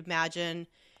you could imagine,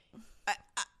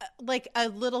 like a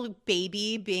little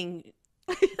baby being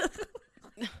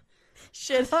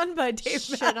shit on by Dave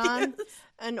Matthews. On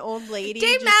an old lady.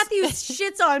 Dave Matthews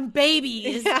shits on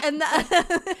babies, and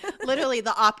literally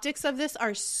the optics of this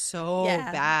are so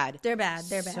bad. They're bad.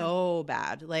 So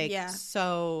bad. Like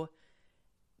so.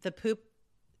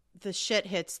 The shit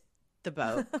hits the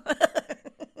boat.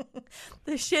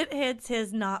 The shit hits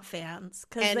his not fans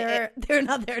because they're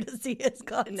not there to see his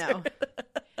concert. No,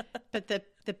 but the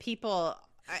people,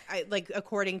 I like,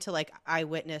 according to like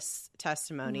eyewitness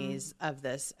testimonies of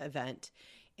this event,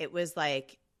 it was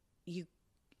like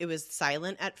it was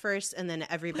silent at first, and then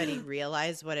everybody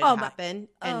realized what had happened,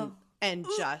 and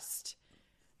just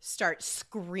start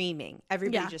screaming.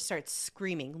 Everybody just starts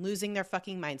screaming, losing their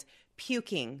fucking minds,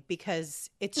 puking because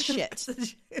it's shit.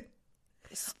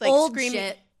 Like old screaming,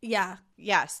 shit. Yeah.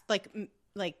 Yes, like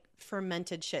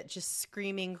fermented shit, just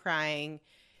screaming, crying.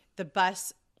 The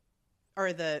bus,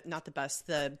 or the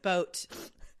boat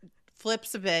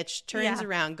flips a bitch, turns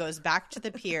around, goes back to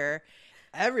the pier.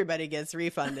 Everybody gets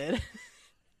refunded.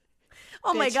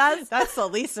 Oh, my God. That's the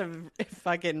least of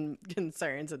fucking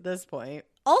concerns at this point.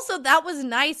 Also, that was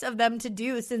nice of them to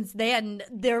do, since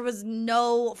there was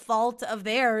no fault of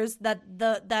theirs that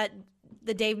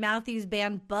the Dave Matthews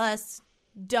Band bus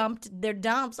dumped their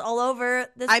dumps all over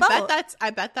this boat.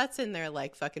 I bet that's in their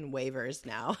like fucking waivers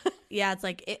now. Yeah, it's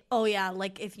like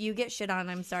like if you get shit on,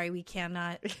 I'm sorry, we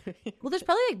cannot. Well, there's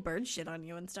probably like bird shit on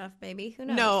you and stuff. Maybe, who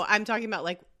knows? No, I'm talking about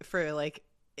like for like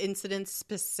incidents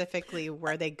specifically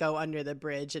where they go under the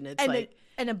bridge and it's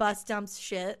and a bus dumps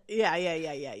shit.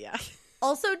 Yeah.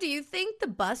 Also, do you think the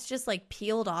bus just like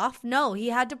peeled off? No, he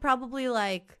had to probably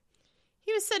like.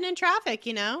 He was sitting in traffic,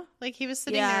 you know, like he was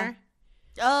sitting there.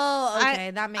 Oh, okay,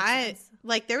 that makes sense.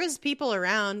 Like there was people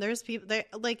around. There's people there.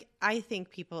 Like I think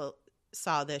people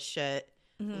saw this shit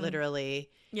literally.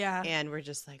 Yeah, and we're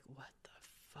just like, what the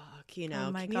fuck, you know?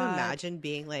 Oh my Can God. you imagine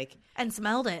being like, and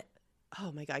smelled it?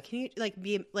 Oh my God, can you like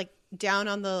be like down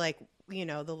on the like you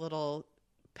know the little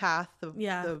path,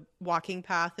 the walking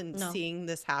path, and seeing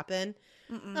this happen?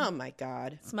 Oh my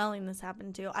God, smelling this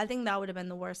happen too. I think that would have been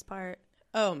the worst part.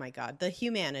 Oh my God, the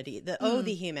humanity, the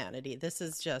humanity. This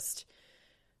is just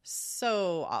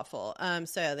so awful.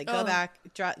 So they go back,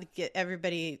 get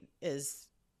everybody is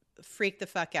freaked the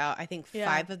fuck out. I think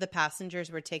 5 of the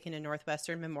passengers were taken to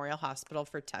Northwestern Memorial Hospital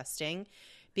for testing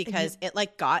because it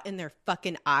like got in their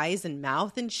fucking eyes and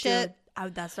mouth and shit.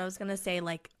 Dude, that's what I was gonna say.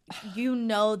 Like, you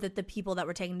know that the people that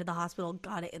were taken to the hospital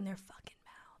got it in their fucking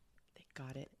mouth. They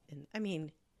got it, and I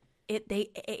mean,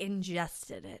 they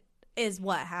ingested it. Is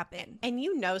what happened. And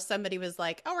you know somebody was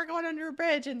like, oh, we're going under a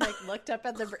bridge, and like looked up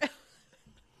at the bridge.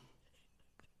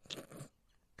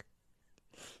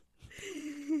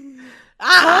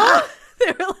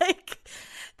 They were like,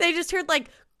 they just heard like,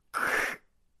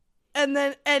 and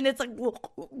it's like,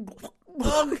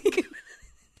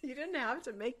 you didn't have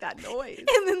to make that noise.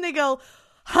 And then they go,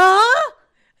 huh?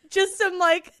 Just some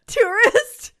like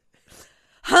tourist?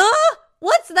 Huh?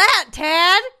 What's that,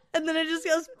 Tad? And then it just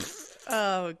goes,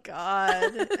 oh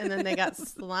God. And then they got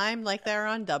slimed like they were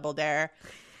on Double Dare.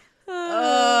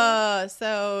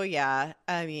 So yeah,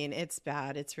 I mean, it's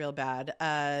bad. It's real bad.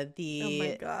 The oh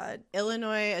my God.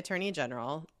 Illinois Attorney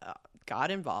General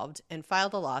got involved and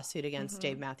filed a lawsuit against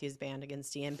Dave Matthews Band,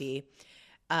 against DMB.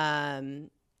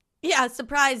 Yeah,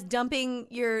 surprise, dumping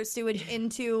your sewage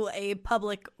into a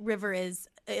public river is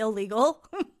illegal.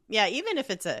 Yeah, even if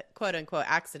it's a quote unquote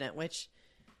accident, which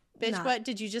bitch, what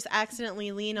did you just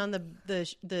accidentally lean on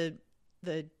the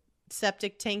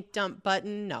septic tank dump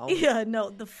button? No. Yeah, no,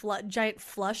 the giant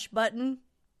flush button.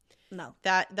 No.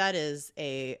 That is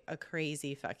a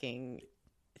crazy fucking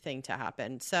thing to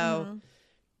happen. So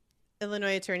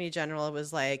Illinois Attorney General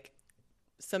was like,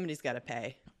 somebody's got to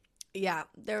pay. Yeah,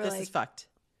 they were this is fucked.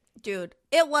 Dude,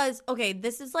 it was okay.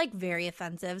 This is like very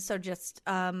offensive, so just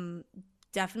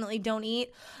definitely don't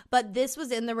eat. But this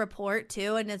was in the report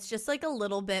too, and it's just like a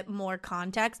little bit more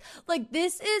context. Like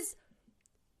this is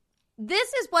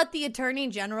what the Attorney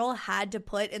General had to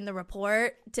put in the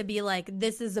report to be like,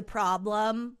 this is a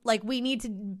problem. Like, we need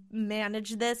to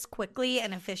manage this quickly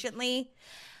and efficiently.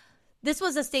 This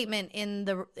was a statement in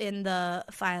the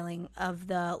filing of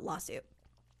the lawsuit.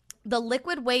 The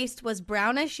liquid waste was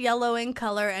brownish yellow in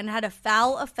color and had a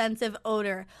foul, offensive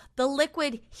odor. The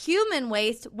liquid human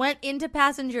waste went into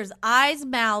passengers' eyes,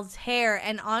 mouths, hair,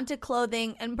 and onto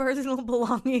clothing and personal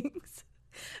belongings,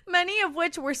 many of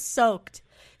which were soaked.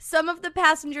 Some of the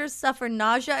passengers suffered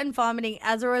nausea and vomiting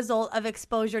as a result of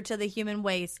exposure to the human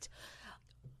waste.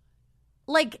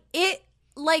 It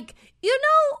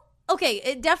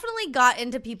definitely got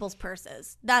into people's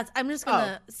purses. I'm just going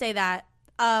to say that.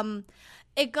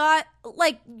 It got,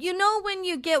 when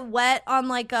you get wet on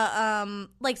like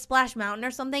Splash Mountain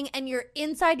or something and your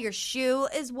inside your shoe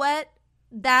is wet,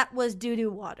 that was doo-doo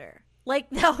water. Like,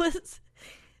 that was...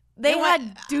 They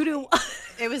had doo-doo.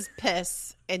 It was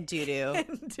piss and doo-doo.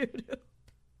 Doo-doo.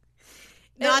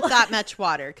 Not that much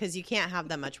water, because you can't have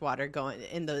that much water going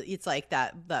in it's like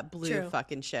that blue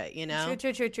fucking shit, you know?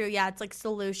 True. Yeah, it's like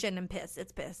solution and piss.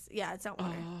 It's piss. Yeah, it's not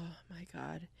water. Oh, my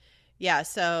God. Yeah,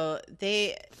 so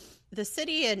the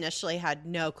city initially had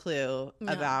no clue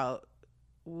about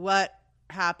what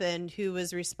happened, who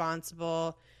was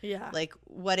responsible, like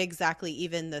what exactly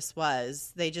even this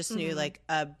was. They just knew like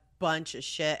a bunch of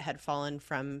shit had fallen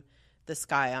from the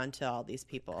sky onto all these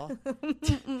people.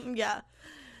 Yeah.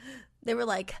 They were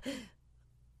like,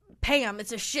 Pam,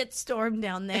 it's a shit storm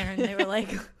down there. And they were like,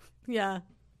 yeah,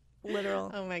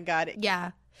 literal. Oh my God.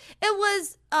 Yeah. It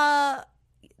was,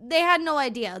 they had no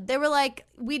idea. They were like,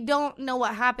 we don't know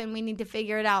what happened. We need to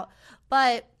figure it out.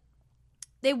 But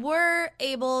they were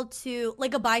able to,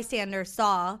 like, a bystander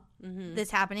saw this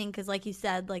happening because, like you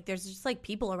said, like, there's just, like,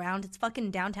 people around. It's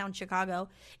fucking downtown Chicago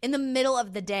in the middle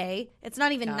of the day. It's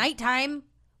not even nighttime.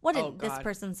 This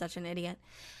person's such an idiot.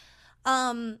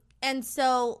 And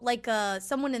so, like,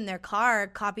 someone in their car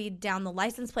copied down the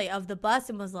license plate of the bus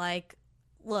and was like,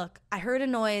 look, I heard a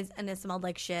noise and it smelled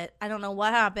like shit. I don't know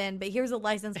what happened, but here's a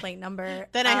license plate number.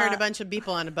 Then I heard a bunch of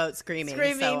people on a boat screaming.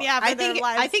 So yeah. I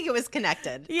think it was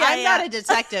connected. Yeah, I'm not a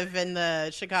detective in the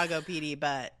Chicago PD,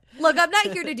 but look, I'm not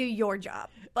here to do your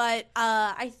job, but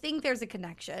I think there's a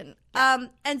connection.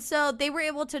 And so they were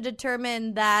able to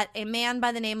determine that a man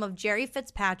by the name of Jerry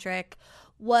Fitzpatrick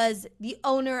was the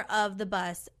owner of the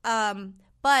bus.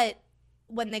 But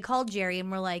when they called Jerry and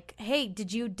were like, hey,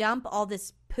 did you dump all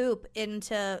this poop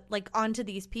onto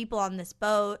these people on this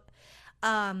boat?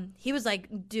 He was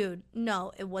like, dude,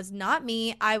 no, it was not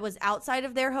me. I was outside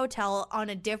of their hotel on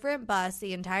a different bus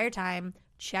the entire time.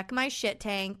 Check my shit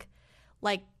tank.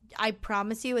 Like, I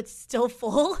promise you it's still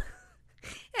full.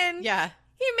 And yeah.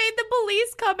 He made the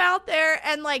police come out there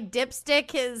and, like, dipstick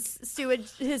his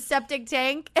septic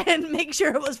tank and make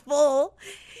sure it was full.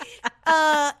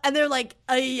 And they're like,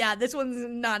 yeah, this one's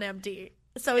not empty.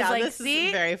 So he's like, this see?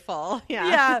 Is very full. Yeah.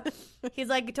 Yeah. He's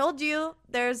like, I told you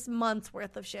there's months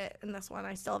worth of shit in this one.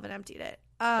 I still haven't emptied it.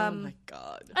 Oh, my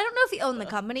God. I don't know if he owned the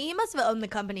company. He must have owned the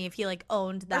company if he, like,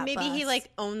 owned that Or maybe bus. he, like,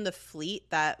 owned the fleet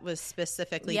that was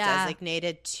specifically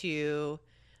designated to...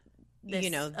 This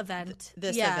event.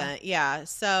 Event. Yeah.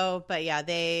 So, but yeah,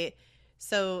 they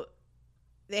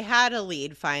had a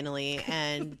lead finally,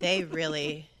 and they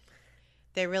really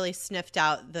sniffed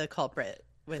out the culprit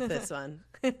with this one.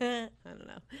 I don't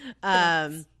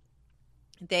know.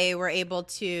 They were able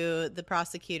to, the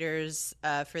prosecutors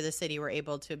for the city were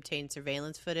able to obtain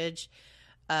surveillance footage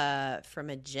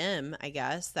from a gym, I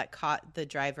guess, that caught the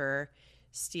driver,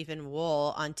 Stephen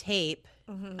Wool, on tape.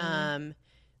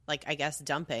 Like, I guess,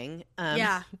 dumping.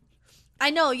 Yeah.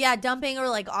 I know, yeah, dumping or,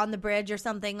 like, on the bridge or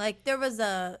something. Like, there was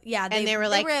they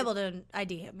were able to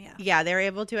ID him, yeah. Yeah, they were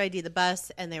able to ID the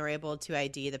bus, and they were able to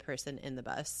ID the person in the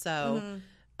bus. So,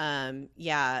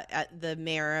 the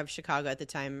mayor of Chicago at the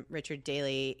time, Richard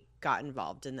Daley, got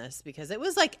involved in this because it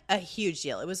was, like, a huge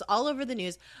deal. It was all over the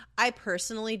news. I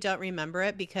personally don't remember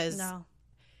it because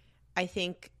I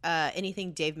think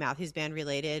anything Dave Matthews Band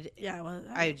related,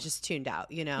 I just tuned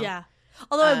out, you know? Yeah.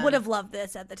 Although I would have loved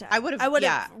this at the time. I would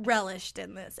have relished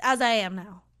in this, as I am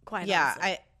now, quite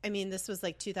honestly. I mean, this was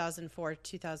like 2004,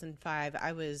 2005.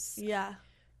 I was,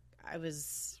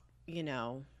 you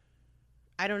know,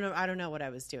 I don't know what I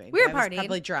was doing. We were partying. I was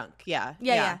probably drunk. Yeah.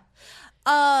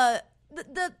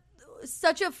 The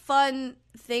such a fun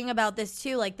thing about this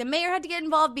too, like the mayor had to get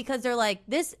involved because they're like,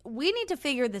 we need to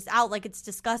figure this out. Like, it's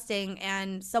disgusting,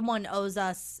 and someone owes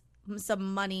us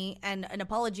some money and an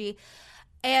apology.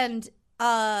 And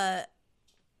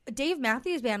Dave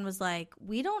Matthews Band was like,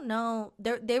 we don't know.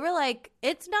 They were like,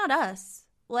 it's not us.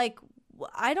 Like,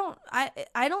 I don't,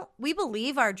 we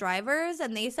believe our drivers,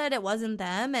 and they said it wasn't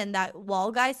them, and that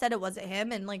wall guy said it wasn't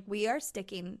him, and like, we are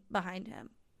sticking behind him.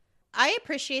 I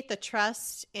appreciate the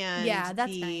trust and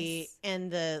that's nice. And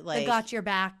the like, the got your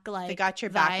back, like the got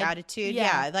your back attitude.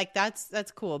 Yeah, like that's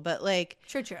cool. But like,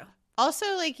 true.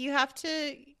 Also, like, you have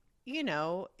to, you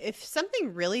know, if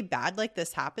something really bad like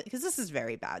this happens, because this is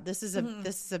very bad. This is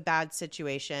a bad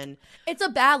situation. It's a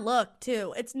bad look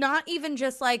too. It's not even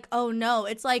just like, oh no.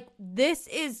 It's like, this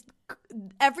is,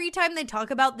 every time they talk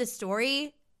about this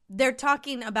story, they're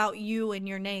talking about you and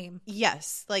your name.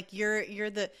 Yes, like you're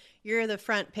the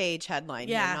front page headline.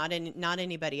 Yeah, not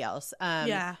anybody else.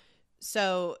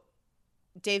 So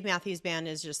Dave Matthews Band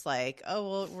is just like, oh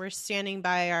well, we're standing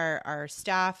by our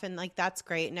staff, and like that's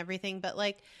great and everything, but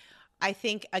like, I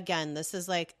think again, this is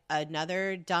like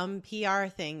another dumb PR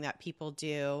thing that people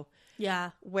do. Yeah,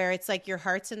 where it's like your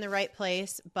heart's in the right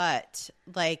place, but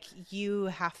like you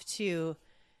have to.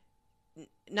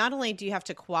 Not only do you have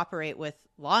to cooperate with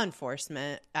law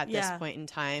enforcement at this point in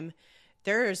time,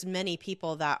 there's many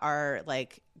people that are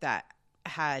like, that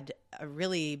had a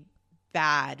really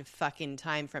bad fucking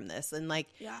time from this. And like,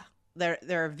 there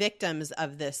are victims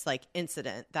of this like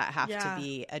incident that have to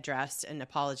be addressed and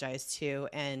apologized to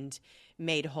and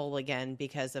made whole again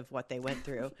because of what they went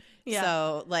through.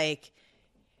 So like,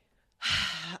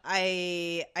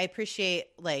 I appreciate,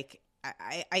 like,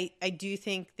 I do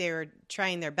think they're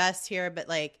trying their best here, but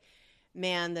like,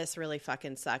 man, this really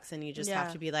fucking sucks. And you just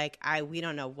have to be like, we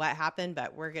don't know what happened,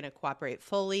 but we're going to cooperate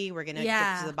fully. We're going to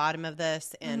get to the bottom of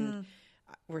this. And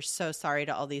we're so sorry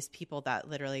to all these people that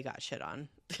literally got shit on.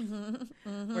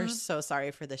 We're so sorry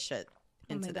for this shit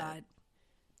incident. Oh my God.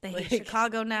 They hate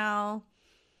Chicago now.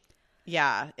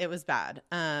 Yeah, it was bad.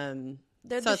 So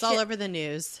it's all over the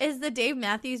news. Is the Dave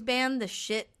Matthews Band the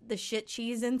shit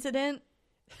cheese incident?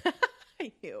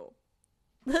 Ew.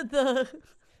 The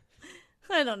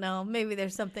I don't know. Maybe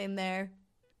there's something there.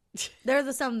 There's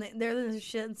a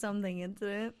shit something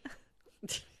incident.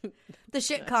 The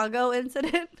Chicago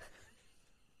incident.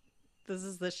 This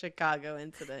is the Chicago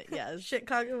incident. Yes.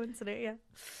 Chicago incident. Yeah.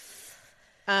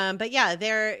 But yeah,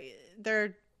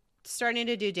 they're starting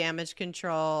to do damage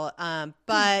control.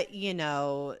 But you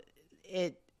know,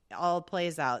 it all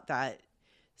plays out that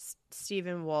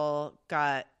Stephen Wool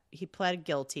he pled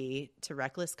guilty to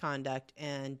reckless conduct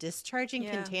and discharging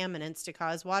contaminants to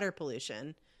cause water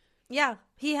pollution. Yeah,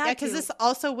 he had to. Because this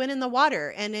also went in the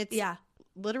water, and it's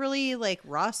literally like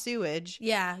raw sewage.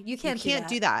 Yeah, you can't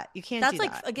do that. You can't That's do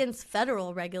like that. against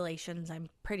federal regulations, I'm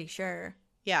pretty sure.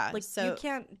 Yeah. Like, so you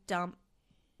can't dump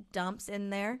dumps in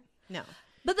there. No.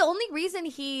 But the only reason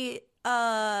he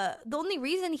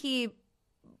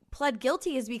pled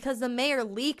guilty is because the mayor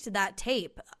leaked that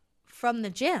tape from the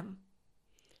gym.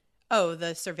 Oh,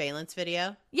 the surveillance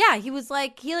video? Yeah, he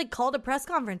called a press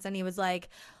conference and he was like,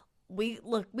 we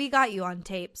got you on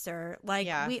tape, sir. Like,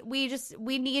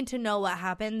 we need to know what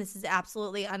happened. This is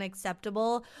absolutely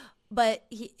unacceptable. But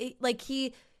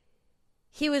he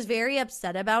was very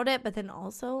upset about it. But then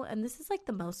also, and this is like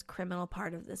the most criminal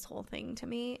part of this whole thing to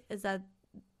me, is that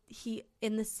he,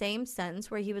 in the same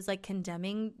sentence where he was like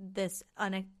condemning this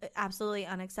absolutely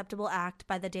unacceptable act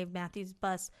by the Dave Matthews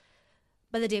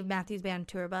Band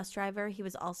tour bus driver, he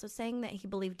was also saying that he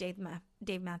believed Dave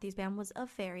Matthews Band was a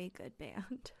very good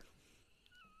band.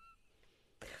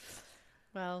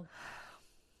 Well,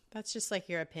 that's just like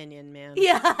your opinion, man.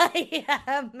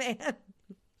 Yeah, man.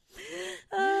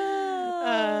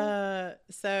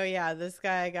 So yeah, this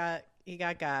guy got.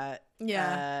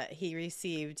 Yeah.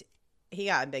 He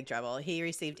got in big trouble. He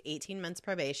received 18 months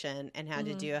probation and had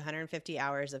to do 150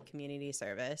 hours of community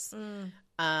service.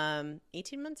 18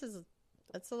 months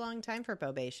that's a long time for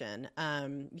probation.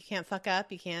 You can't fuck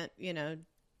up. You can't,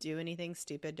 do anything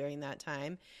stupid during that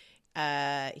time.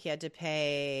 He had to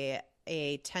pay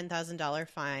a $10,000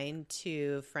 fine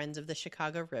to Friends of the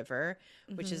Chicago River,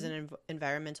 which is an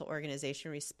environmental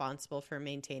organization responsible for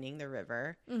maintaining the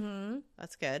river. Mm-hmm.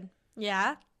 That's good.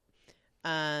 Yeah.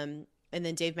 And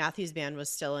then Dave Matthews Band was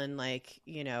still in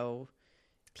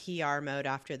PR mode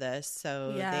after this,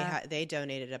 so they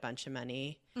donated a bunch of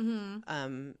money,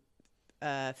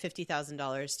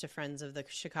 $50,000 to Friends of the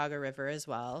Chicago River as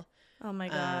well. Oh my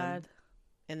God!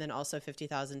 And then also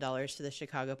 $50,000 to the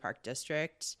Chicago Park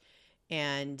District,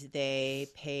 and they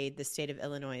paid the state of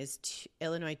Illinois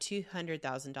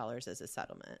 $200,000 as a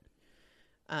settlement.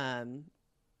 I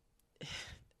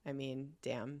mean,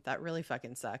 damn, that really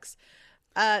fucking sucks.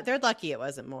 They're lucky it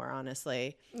wasn't more,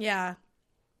 honestly. Yeah.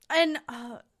 And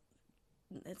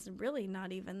it's really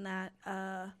not even that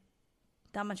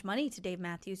much money to Dave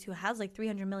Matthews, who has like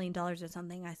 $300 million or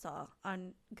something I saw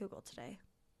on Google today.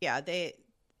 Yeah,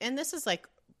 and this is like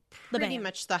pretty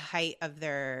much the height of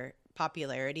their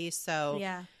popularity. So,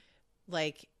 yeah.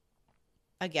 Like,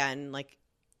 again, like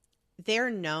they're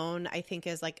known, I think,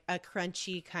 as like a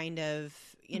crunchy kind of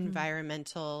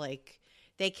environmental, like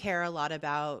they care a lot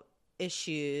about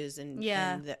issues and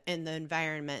the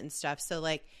environment and stuff. So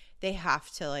like they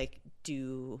have to like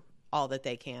do all that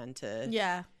they can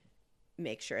to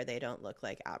make sure they don't look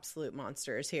like absolute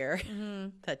monsters here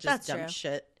that just dump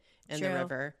shit in the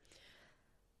river.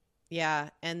 Yeah,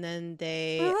 and then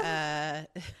they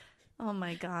oh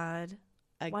my God.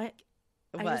 What?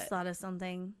 I just thought of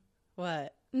something.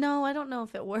 What? No, I don't know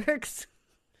if it works.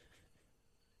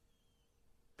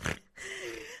 I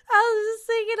was just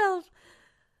thinking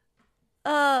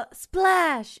of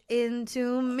splash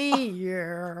into me.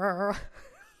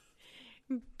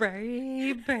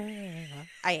 Baby.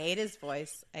 I hate his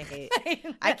voice. I can't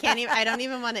even, I don't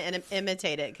even want to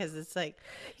imitate it because it's like,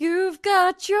 you've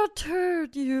got your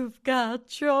turd, you've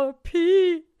got your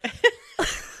pee.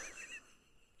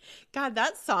 God,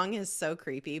 that song is so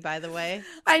creepy, by the way.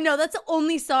 I know, that's the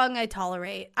only song I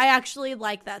tolerate. I actually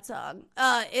like that song.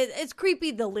 It's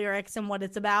creepy, the lyrics and what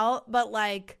it's about, but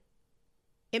like,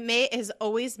 it has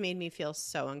always made me feel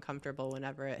so uncomfortable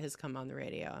whenever it has come on the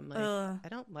radio. I'm like, I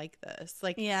don't like this.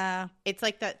 Like, yeah, it's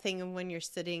like that thing when you're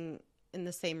sitting in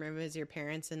the same room as your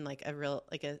parents and like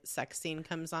a sex scene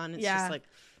comes on. It's just like,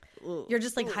 ugh, you're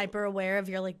just like hyper aware of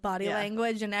your like body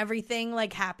language and everything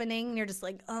like happening. And you're just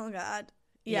like, oh God.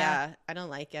 Yeah, I don't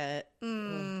like it.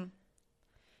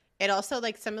 It also,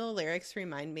 like, some of the lyrics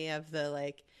remind me of the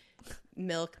like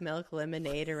milk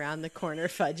lemonade around the corner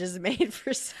fudge is made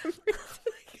for some reason.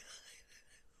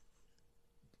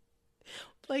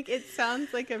 Like it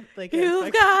sounds like a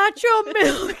You've got your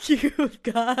milk. You've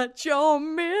got your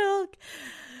milk.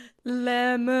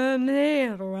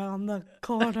 Lemonade around the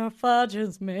corner. Fudge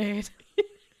is made.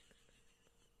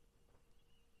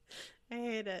 I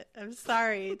hate it. I'm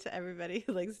sorry to everybody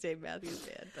who likes Dave Matthews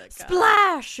Band, but God.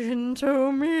 Splash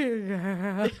into me.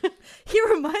 He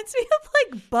reminds me of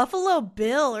like Buffalo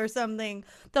Bill or something.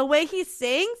 The way he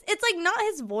sings, it's like not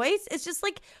his voice. It's just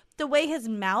like the way his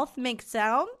mouth makes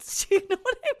sounds. Do you know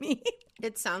what I mean?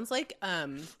 It sounds like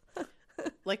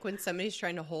when somebody's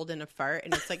trying to hold in a fart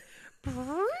and it's like,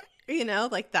 you know,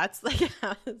 like that's like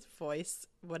how his voice,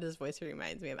 what his voice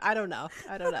reminds me of. I don't know,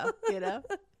 you know?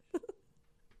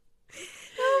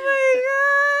 Oh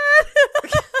my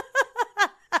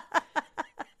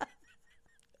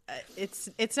God.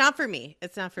 It's not for me.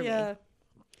 It's not for me. Oh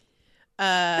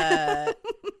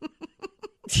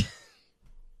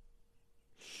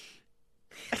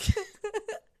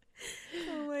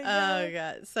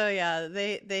God. So yeah,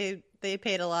 they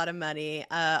paid a lot of money.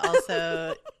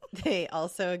 Also they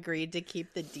also agreed to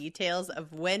keep the details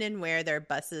of when and where their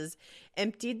buses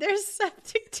emptied their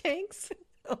septic tanks.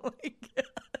 Oh my God.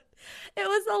 It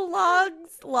was a long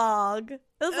slog. It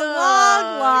was a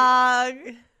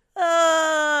long.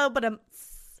 Oh, but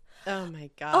oh my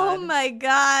God. Oh my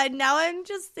God. Now I'm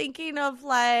just thinking of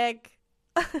like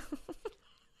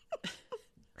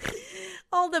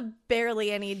all the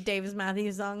barely any Dave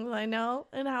Matthews songs I know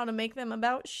and how to make them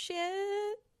about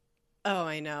shit. Oh,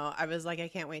 I know. I was like, I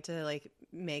can't wait to like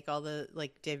make all the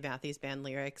like Dave Matthews Band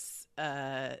lyrics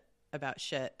about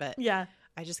shit, but yeah,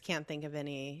 I just can't think of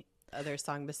any other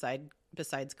song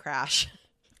besides Crash.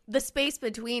 The Space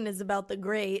Between is about the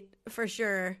great for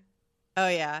sure. Oh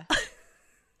yeah.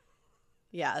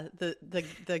 Yeah,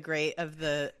 the great of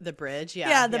the bridge.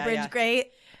 Yeah, the bridge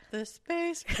great. The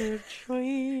space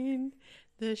between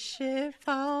the shit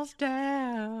falls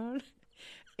down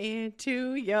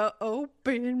into your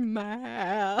open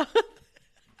mouth.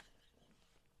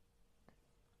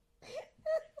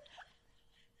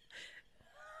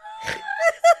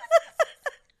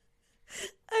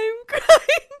 I'm crying.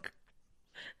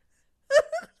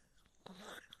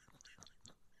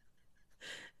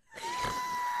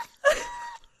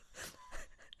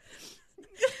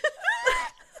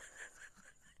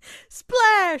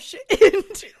 Splash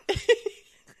into.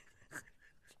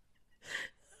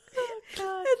 Oh,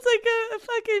 God. It's like a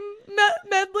fucking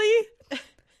medley.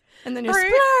 And then you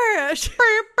splash.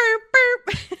 Burp, burp,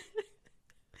 burp.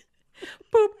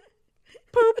 Boop,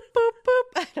 boop, boop, boop.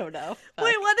 I don't know. Fuck.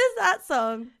 Wait, what is that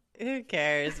song? Who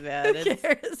cares, man? Who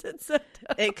cares? It's so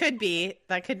dumb. It could be.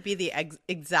 That could be the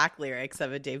exact lyrics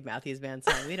of a Dave Matthews Band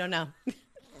song. We don't know.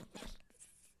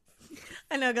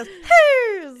 I know it goes,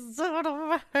 hey, sort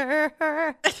of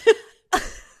her.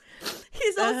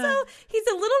 He's a little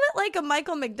bit like a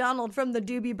Michael McDonald from the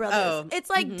Doobie Brothers. Oh, it's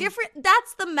like different.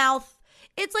 That's the mouth.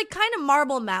 It's like kind of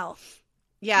marble mouth.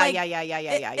 Yeah, like,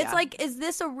 yeah. It's like, is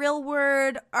this a real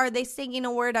word? Are they singing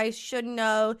a word I should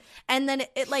know? And then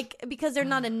it like, because they're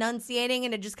not enunciating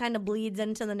and it just kind of bleeds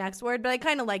into the next word. But I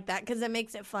kind of like that because it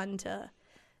makes it fun to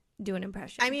do an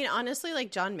impression. I mean, honestly,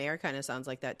 like John Mayer kind of sounds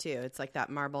like that too. It's like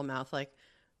that marble mouth, like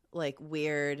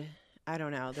weird. I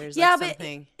don't know. There's like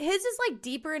something. But his is like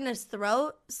deeper in his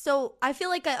throat, so I feel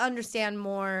like I understand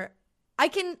more. I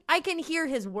can hear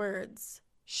his words.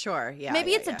 Sure, yeah.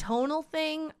 Maybe it's a tonal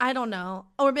thing. I don't know,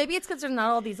 or maybe it's because there's not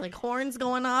all these like horns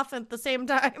going off at the same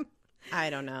time. I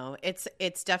don't know.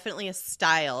 It's definitely a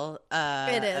style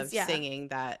of singing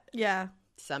that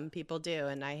some people do,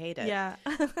 and I hate it. Yeah,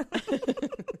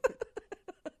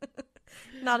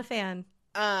 not a fan.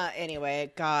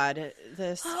 Anyway, God,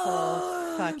 this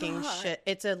whole fucking shit.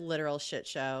 It's a literal shit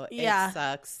show. Yeah. It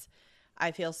sucks.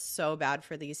 I feel so bad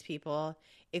for these people.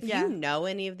 If you know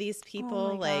any of these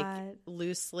people, like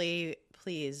loosely,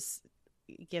 please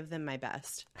give them my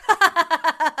best.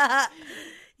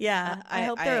 Yeah. I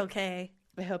hope they're okay.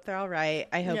 I hope they're all right.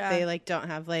 I hope they like don't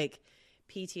have like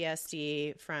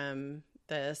PTSD from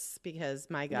this because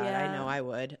my God, I know I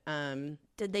would.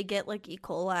 Did they get like E.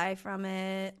 coli from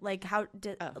it? Like how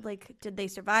did did they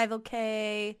survive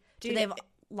okay? Do they have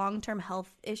long-term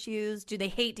health issues? Do they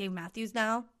hate Dave Matthews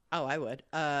now? Oh, I would.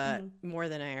 More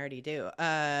than I already do.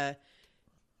 And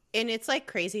it's like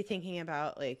crazy thinking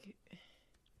about like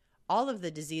all of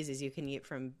the diseases you can get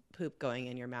from poop going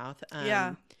in your mouth.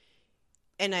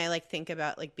 And I like think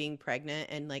about like being pregnant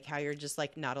and like how you're just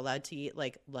like not allowed to eat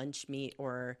like lunch meat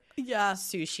or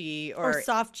sushi or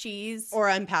soft cheese or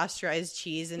unpasteurized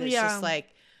cheese. And it's just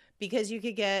like, because you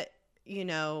could get, you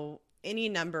know, any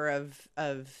number of,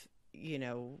 you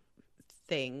know,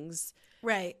 things.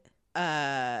 Right.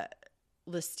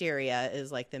 listeria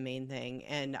is like the main thing.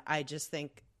 And I just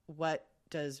think, what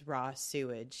does raw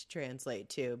sewage translate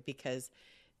to? Because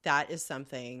that is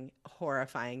something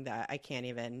horrifying that I can't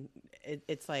even,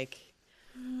 it's like,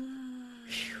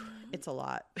 it's a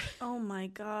lot. Oh my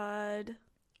God.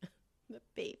 The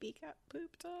baby got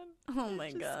pooped on. Oh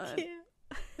my God.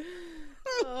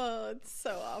 Oh, it's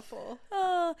so awful.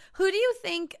 Who do you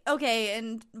think, okay,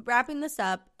 and wrapping this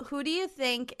up, who do you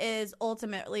think is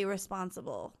ultimately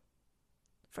responsible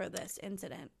for this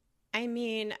incident? I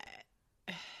mean,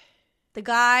 the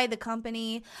guy, the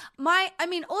company,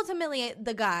 ultimately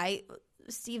the guy,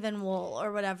 Stephen Wool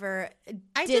or whatever,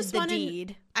 did the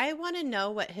deed. I want to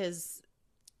know what his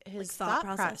like thought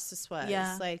process was.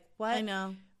 Yeah. Like, what? I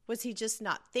know. Was he just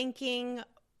not thinking?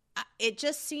 It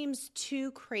just seems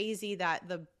too crazy that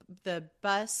the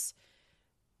bus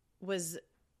was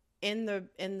in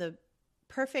the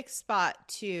perfect spot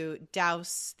to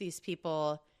douse these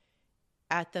people.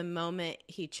 At the moment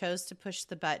he chose to push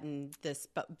the button, this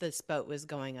boat was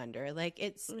going under. Like,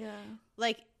 it's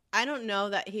like, I don't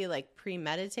know that he like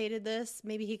premeditated this.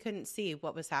 Maybe he couldn't see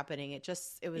what was happening. It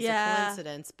was a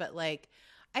coincidence, but like,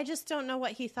 I just don't know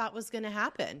what he thought was going to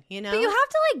happen, you know? But you have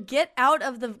to like get out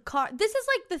of the car. This is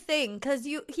like the thing, because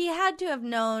he had to have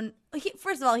known.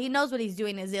 First of all, he knows what he's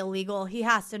doing is illegal. He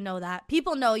has to know that.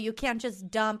 People know you can't just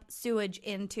dump sewage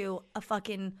into a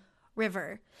fucking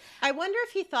river. I wonder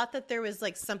if he thought that there was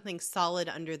like something solid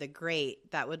under the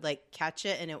grate that would like catch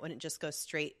it and it wouldn't just go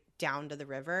straight down to the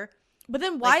river. But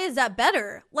then why is that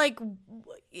better? Like,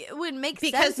 it would make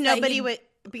sense because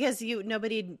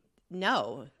nobody'd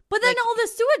know. But then all the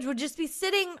sewage would just be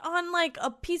sitting on like a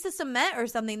piece of cement or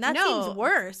something. That seems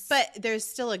worse. But there's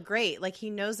still a grate. Like, he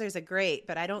knows there's a grate,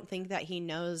 but I don't think that he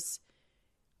knows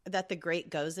that the grate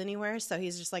goes anywhere. So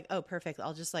he's just like, oh, perfect.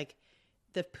 I'll just like,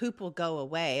 the poop will go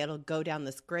away. It'll go down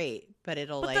this grate, but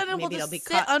it'll like, maybe it'll be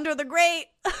caught under the grate.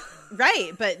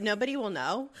 Right, but nobody will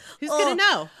know. Who's gonna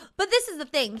know? But this is the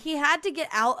thing. He had to get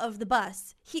out of the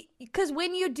bus. Because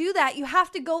when you do that, you have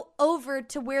to go over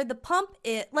to where the pump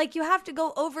is. Like, you have to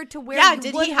go over to where. Yeah,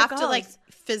 did he have to like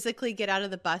physically get out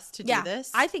of the bus to do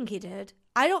this? I think he did.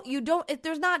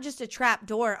 There's not just a trap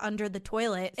door under the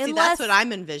toilet. See, that's what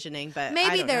I'm envisioning, but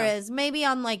maybe there is. Maybe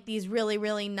on like these really,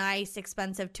 really nice,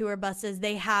 expensive tour buses,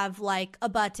 they have like a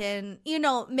button,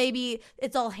 maybe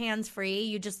it's all hands free.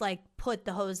 You just like put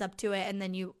the hose up to it and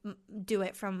then you do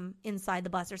it from inside the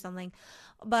bus or something.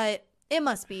 But it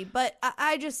must be. But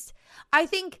I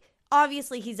think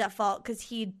obviously he's at fault because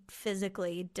he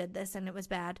physically did this and it was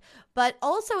bad. But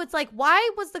also it's like, why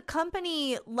was the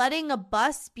company letting a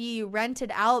bus be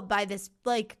rented out by this,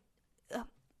 like,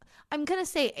 I'm going to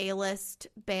say A-list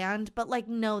band, but like,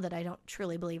 know that I don't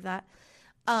truly believe that.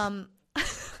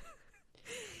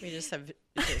 We just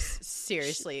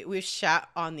seriously, we've shat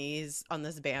on this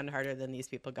band harder than these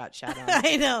people got shat on.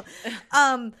 I know.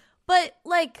 But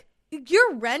like,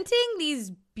 you're renting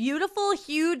these beautiful,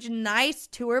 huge, nice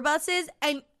tour buses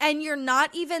and you're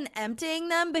not even emptying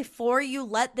them before you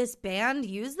let this band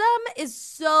use them is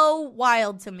so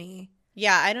wild to me.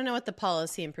 Yeah, I don't know what the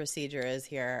policy and procedure is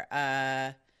here.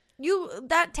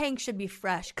 That tank should be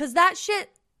fresh because that shit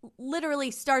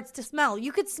literally starts to smell.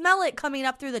 You could smell it coming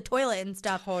up through the toilet and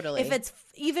stuff. Totally. If it's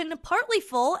even partly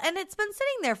full and it's been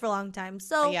sitting there for a long time.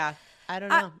 So yeah. I don't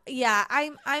know.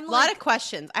 I'm a lot of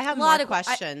questions. I have more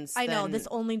questions. I know this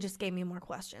only just gave me more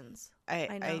questions.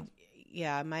 I know.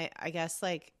 I guess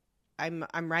like I'm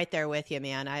right there with you,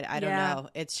 man. I don't know.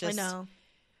 It's just I know.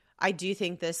 I do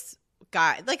think this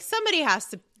guy, like, somebody has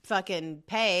to fucking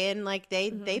pay, and like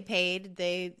they paid.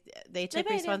 They took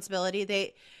responsibility.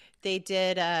 They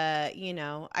did.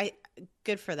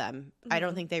 Good for them. I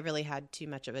don't think they really had too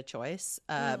much of a choice.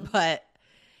 But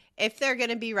if they're going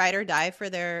to be ride or die for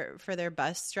their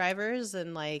bus drivers,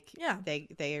 and like,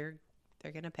 they're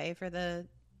going to pay for the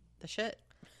shit,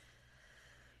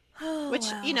 which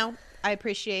I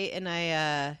appreciate,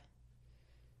 and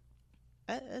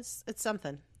it's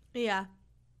something. Yeah.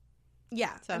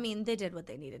 So. I mean, they did what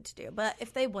they needed to do, but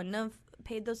if they wouldn't have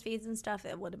paid those fees and stuff,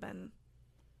 it wouldn't have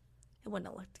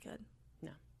looked good.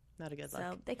 No, not a good look.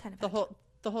 So they kind of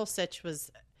the whole sitch was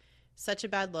such a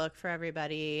bad look for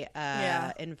everybody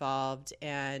involved,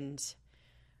 and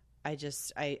I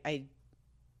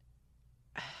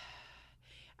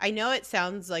know it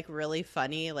sounds like really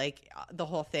funny, like the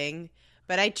whole thing,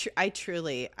 but I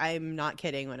truly, I'm not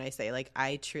kidding when I say, like,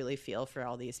 I truly feel for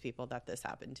all these people that this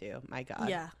happened to. My God.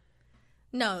 Yeah.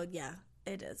 No, yeah,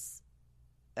 it is.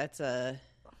 That's a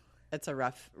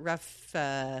rough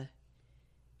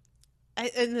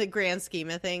in the grand scheme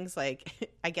of things. Like,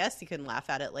 I guess you can laugh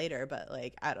at it later, but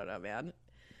like, I don't know, man.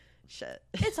 Shit.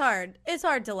 It's hard. It's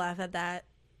hard to laugh at that,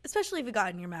 especially if it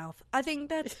got in your mouth. I think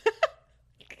that's...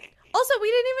 Also,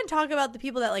 we didn't even talk about the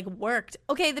people that, like, worked.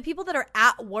 Okay, the people that are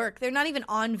at work, they're not even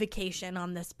on vacation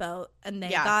on this boat, and they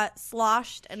got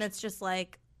sloshed, and it's just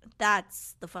like,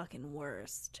 that's the fucking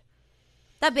worst.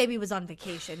 That baby was on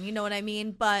vacation, you know what I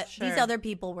mean? But these other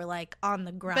people were, like, on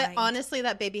the grind. But honestly,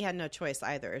 that baby had no choice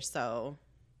either, so...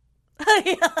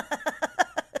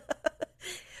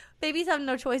 Babies have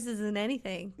no choices in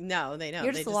anything. No, they don't.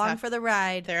 You're just along for the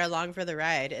ride. They're along for the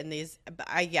ride, and these.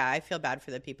 I feel bad for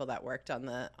the people that worked on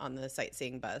the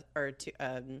sightseeing bus or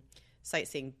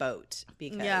sightseeing boat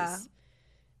because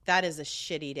that is a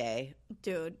shitty day,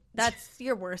 dude. That's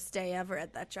your worst day ever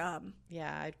at that job.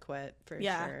 Yeah, I'd quit for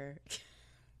sure.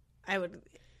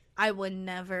 I would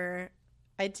never.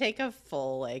 I'd take a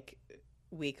full like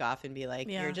week off and be like,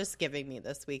 you're just giving me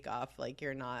this week off. Like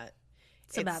you're not.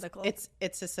 Sabbatical.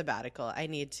 It's a sabbatical. I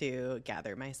need to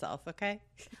gather myself, okay?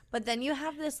 But then you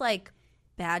have this like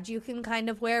badge you can kind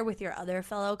of wear with your other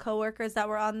fellow coworkers that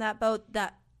were on that boat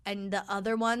and the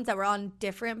other ones that were on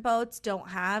different boats don't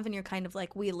have, and you're kind of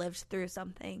like, we lived through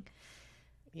something.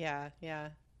 Yeah.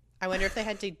 I wonder if they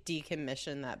had to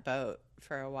decommission that boat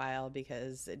for a while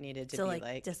because it needed to be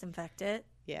like disinfect it.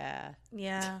 Yeah.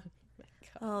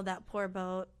 Oh, that poor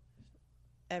boat.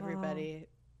 Everybody.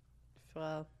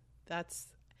 Well, that's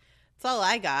all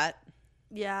I got.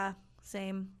 Yeah,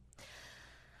 same.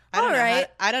 I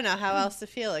don't know how else to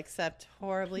feel except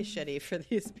horribly shitty for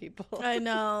these people. I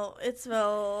know. It's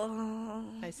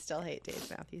I still hate Dave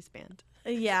Matthews Band.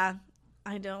 Yeah,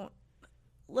 I don't.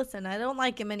 Listen, I don't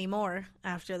like him anymore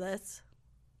after this.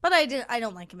 But I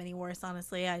don't like him any worse,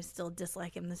 honestly. I still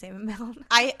dislike him the same amount.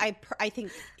 I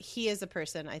think he is a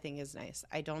person I think is nice.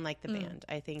 I don't like the band.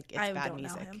 I think it's bad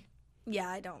music. Yeah,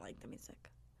 I don't like the music.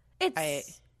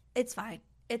 It's fine.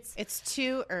 It's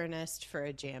too earnest for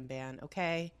a jam band,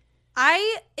 okay?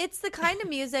 It's the kind of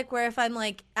music where if I'm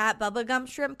like at Bubba Gump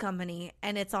Shrimp Company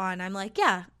and it's on, I'm like,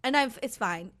 yeah, and it's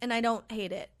fine, and I don't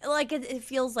hate it. Like it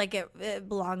feels like it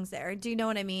belongs there. Do you know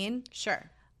what I mean? Sure.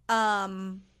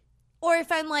 Or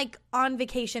if I'm like on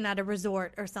vacation at a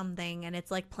resort or something and it's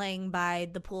like playing by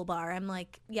the pool bar, I'm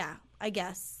like, yeah, I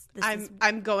guess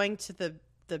I'm going to the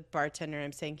bartender.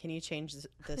 I'm saying, can you change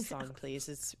this song, please?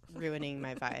 It's ruining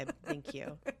my vibe. Thank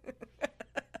you.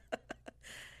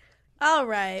 All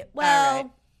right.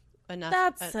 Well, enough.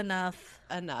 That's enough.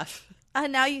 Enough.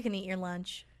 Now you can eat your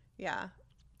lunch. Yeah.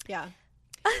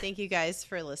 Thank you guys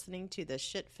for listening to the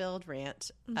shit-filled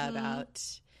rant about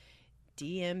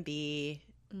DMB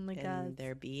and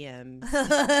their BMs.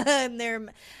 And their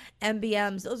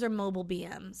MBMs. Those are mobile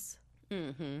BMs.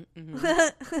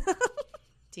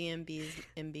 DMBs,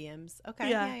 MBMs. Okay.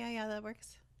 Yeah, that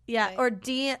works. Yeah, okay. Or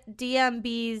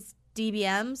DMBs,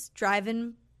 DBMs,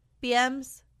 drive-in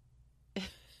BMs.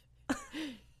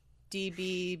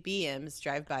 DBBMs,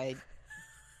 drive-by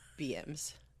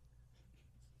BMs.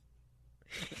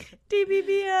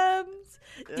 DBBMs.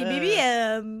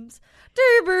 DBBMs.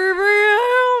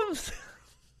 DBBMs.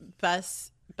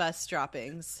 Bus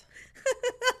droppings.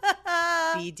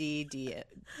 BDDB.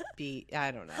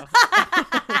 I don't know.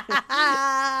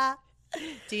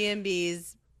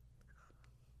 DMBs.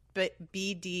 But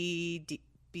BDD.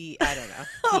 I don't know.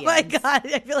 Oh DMs. my God.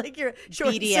 I feel like you're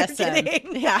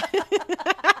BDSM. Yeah.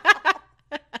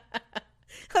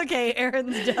 Okay,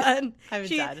 Erin's done. I'm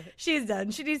done. She's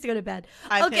done. She needs to go to bed.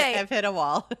 I've hit a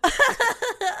wall.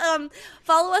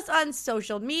 Follow us on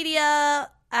social media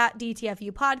at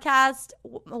DTFU Podcast.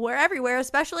 We're everywhere,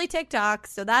 especially TikTok.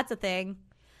 So that's a thing.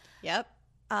 Yep.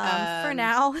 For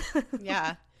now.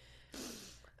 Yeah.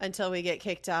 Until we get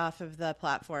kicked off of the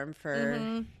platform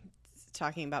for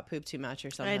talking about poop too much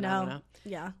or something. I don't know.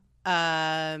 Yeah.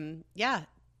 Yeah.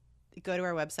 Go to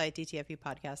our website,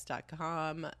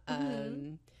 dtfupodcast.com.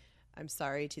 I'm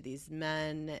sorry to these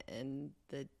men and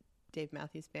the Dave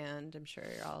Matthews Band. I'm sure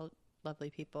you're all lovely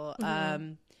people.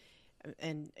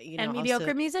 And you know, and mediocre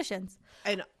also, musicians.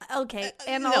 And okay,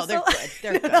 and no, also they're good.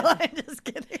 They're good. No, I'm just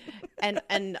kidding.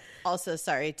 and also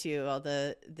sorry to all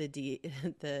the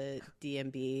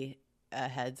DMB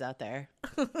heads out there.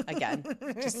 Again,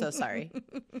 just so sorry.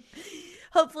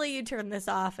 Hopefully you turn this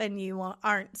off and you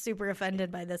aren't super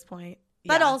offended by this point.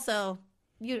 But also,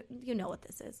 you know what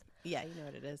this is. Yeah, you know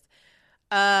what it is.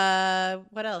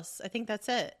 What else? I think that's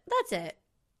it. That's it.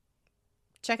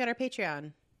 Check out our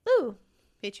Patreon. Ooh.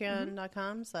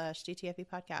 Patreon.com/DTFE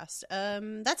podcast.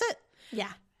 That's it.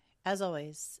 Yeah. As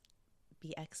always,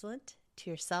 be excellent to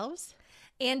yourselves.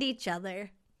 And each other.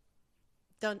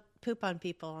 Don't poop on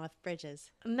people off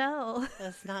bridges. No.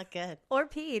 That's not good. Or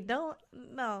pee. Don't.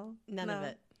 No. None of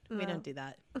it. We don't do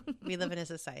that. We live in a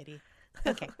society.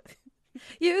 Okay.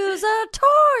 Use a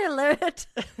toilet.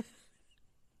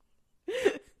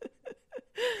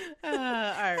 All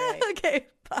right. Okay.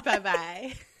 Bye.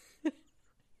 Bye.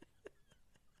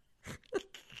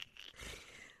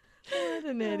 What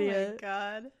an idiot. Oh my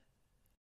God.